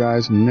see you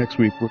guys next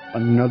week with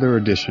another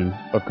edition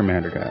of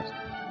CommanderCast.